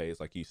means for FaZe,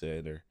 like you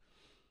said, or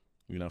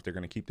if they're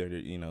gonna keep their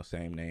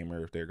same name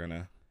or if they're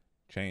gonna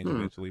change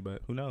eventually,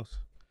 but who knows?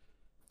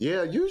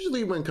 Yeah,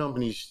 usually when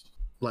companies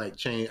like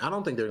change, I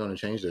don't think they're gonna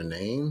change their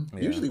name.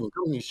 Yeah. Usually when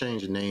companies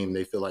change the name,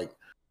 they feel like,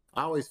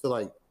 I always feel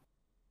like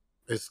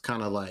it's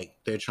kind of like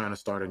they're trying to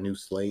start a new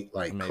slate,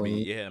 like maybe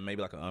clean. Yeah,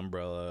 maybe like an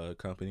umbrella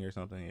company or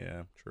something.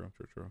 Yeah, true.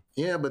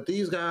 Yeah, but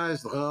these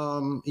guys,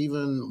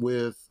 even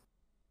with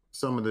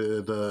some of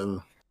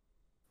the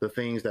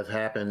things that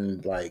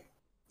happened, like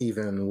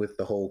even with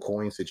the whole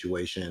coin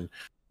situation,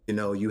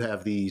 you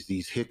have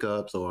these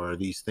hiccups or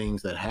these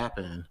things that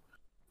happen,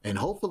 and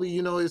hopefully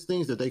it's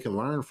things that they can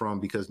learn from,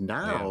 because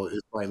now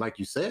it's like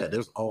you said,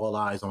 there's all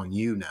eyes on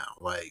you now.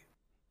 Like,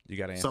 you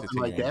got to something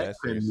like that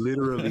can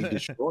literally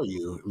destroy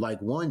you. Like,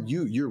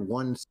 you're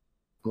one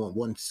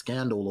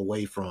scandal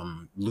away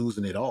from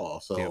losing it all.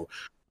 So,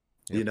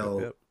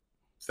 yep.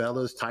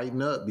 Fellas,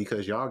 tighten up,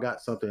 because y'all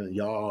got something.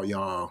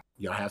 Y'all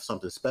have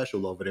something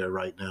special over there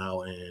right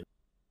now, and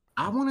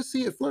I want to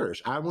see it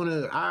flourish. I want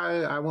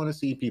to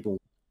see people.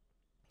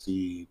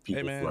 see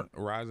people Hey man, flood.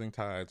 rising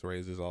tides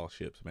raises all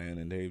ships, man,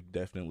 and they've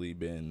definitely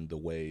been the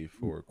wave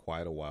for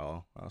quite a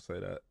while. I'll say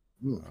that.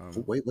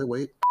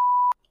 Wait.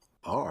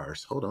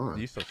 Bars. Hold on.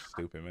 You so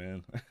stupid,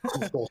 man.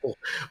 Oh,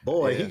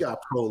 boy, he Yeah.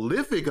 got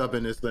prolific up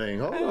in this thing.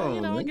 Hold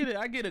Well, on, man.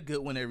 I get a good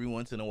one every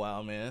once in a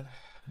while, man.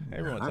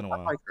 Every once I in a like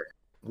while. that.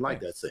 I like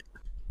that thing.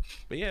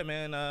 But yeah,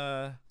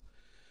 man.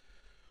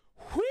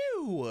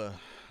 Whew.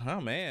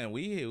 Oh man,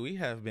 we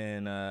have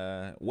been.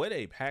 What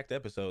a packed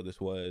episode this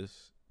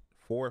was,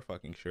 for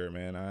fucking sure,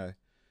 man.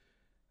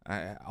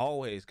 I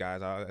always,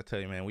 guys. I tell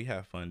you, man, we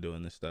have fun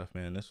doing this stuff,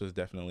 man. This was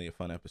definitely a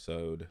fun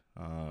episode.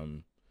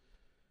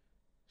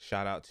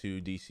 Shout out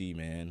to DC,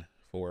 man,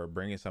 for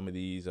bringing some of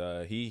these.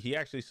 He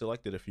actually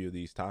selected a few of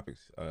these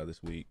topics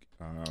this week.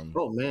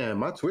 Oh man,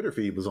 my Twitter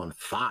feed was on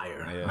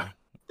fire. Yeah.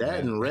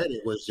 That and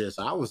Reddit was just,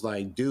 I was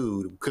like,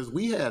 dude, because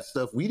we had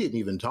stuff we didn't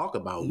even talk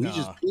about. We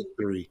just picked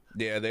 3.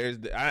 Yeah,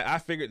 I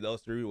figured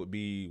those 3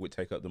 would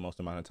take up the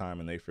most amount of time,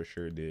 and they for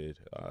sure did.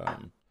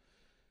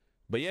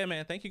 But yeah,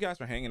 man, thank you guys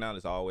for hanging out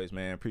as always,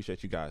 man.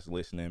 Appreciate you guys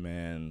listening,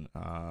 man.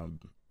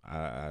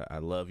 I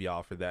love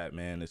y'all for that,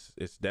 man.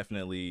 It's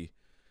definitely,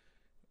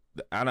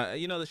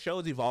 the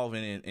show's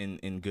evolving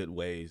in good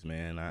ways,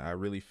 man. I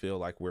really feel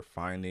like we're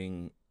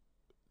finding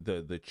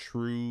the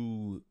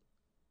true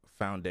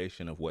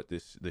foundation of what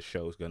the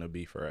show is going to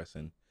be for us,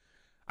 and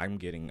I'm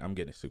getting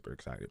super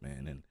excited,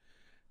 man.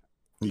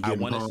 And I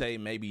want to say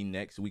maybe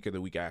next week or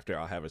the week after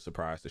I'll have a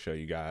surprise to show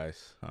you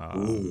guys.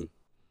 Ooh,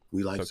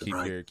 we like so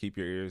keep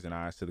your ears and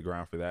eyes to the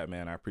ground for that,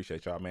 man. I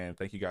appreciate y'all, man.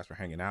 Thank you guys for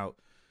hanging out.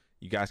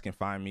 You guys can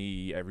find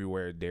me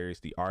everywhere, Darius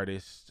the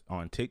Artist,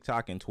 on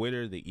TikTok and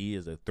Twitter. The E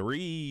is a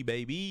 3,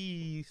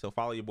 baby. So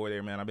follow your boy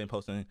there, man. I've been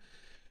posting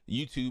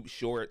YouTube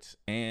shorts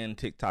and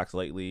TikToks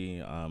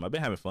lately. I've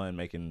been having fun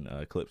making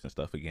clips and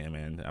stuff again,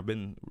 man. I've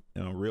been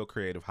in a real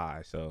creative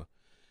high, so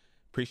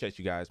appreciate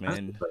you guys,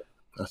 man.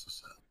 That's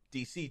what's up.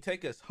 DC,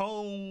 take us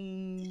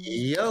home.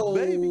 Yo,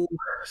 baby.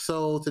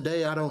 So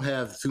today I don't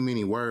have too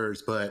many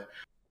words, but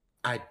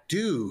I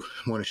do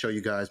want to show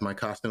you guys my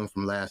costume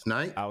from last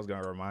night. I was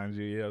going to remind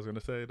you. Yeah, I was going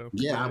to say, though.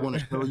 Yeah, I want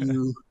to show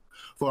you.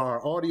 For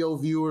our audio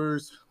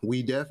viewers,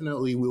 we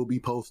definitely will be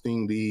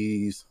posting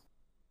these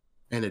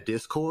in a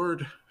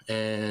Discord,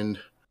 and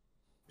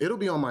it'll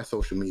be on my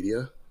social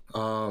media.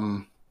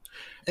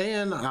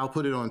 And I'll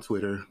put it on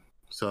Twitter.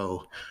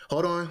 So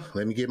hold on,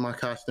 let me get my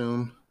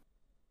costume.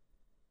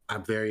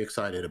 I'm very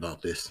excited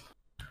about this.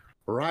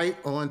 Right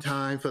on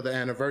time for the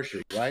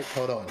anniversary, right?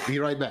 Hold on, be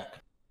right back.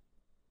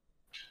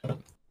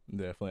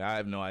 Definitely. I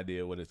have no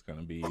idea what it's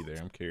gonna be either.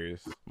 I'm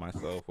curious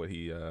myself what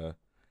he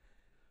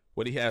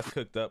has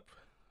cooked up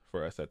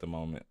for us at the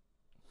moment.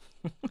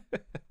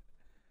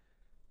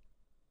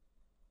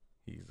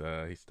 He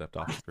stepped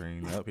off the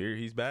screen. Up here,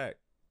 he's back.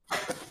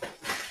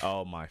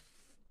 Oh my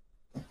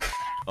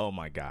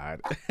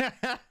God.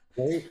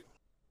 Wait.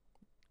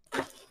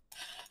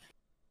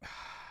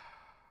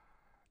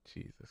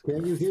 Jesus.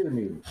 Can you hear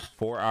me?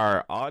 For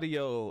our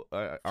audio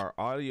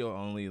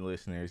only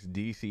listeners,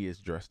 DC is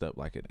dressed up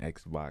like an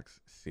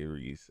Xbox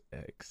Series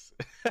X.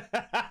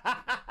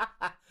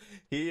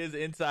 He is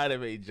inside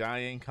of a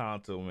giant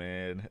console,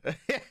 man.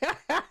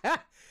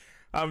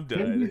 I'm done.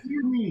 Can you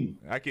hear me?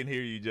 I can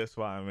hear you just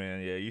fine,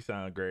 man. Yeah, you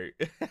sound great.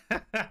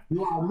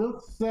 Do I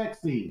look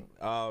sexy?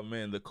 Oh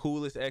man, the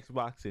coolest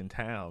Xbox in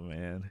town,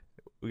 man.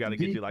 We got to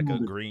get you like a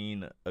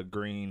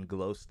green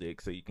glow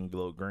stick so you can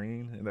glow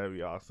green. That'd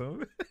be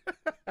awesome.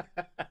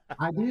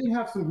 I did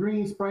have some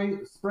green spray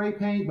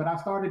paint, but I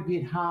started to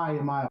get high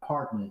in my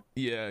apartment.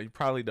 Yeah, you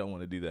probably don't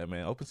want to do that,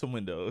 man. Open some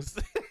windows.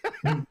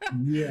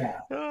 Yeah.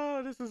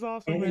 Oh, this is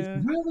awesome, and man.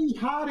 It's really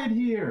hot in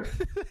here.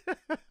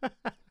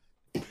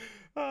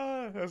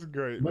 Oh, that's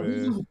great, but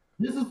man.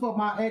 This is for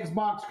my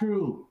Xbox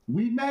crew.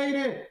 We made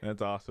it.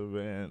 That's awesome,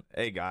 man.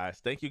 Hey,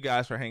 guys, thank you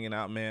guys for hanging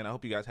out, man. I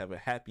hope you guys have a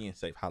happy and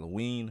safe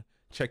Halloween.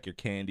 Check your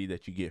candy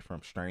that you get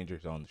from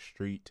strangers on the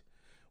street.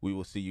 We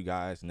will see you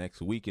guys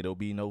next week. It'll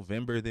be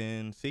November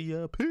then. See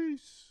ya.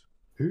 Peace.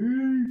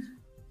 Peace.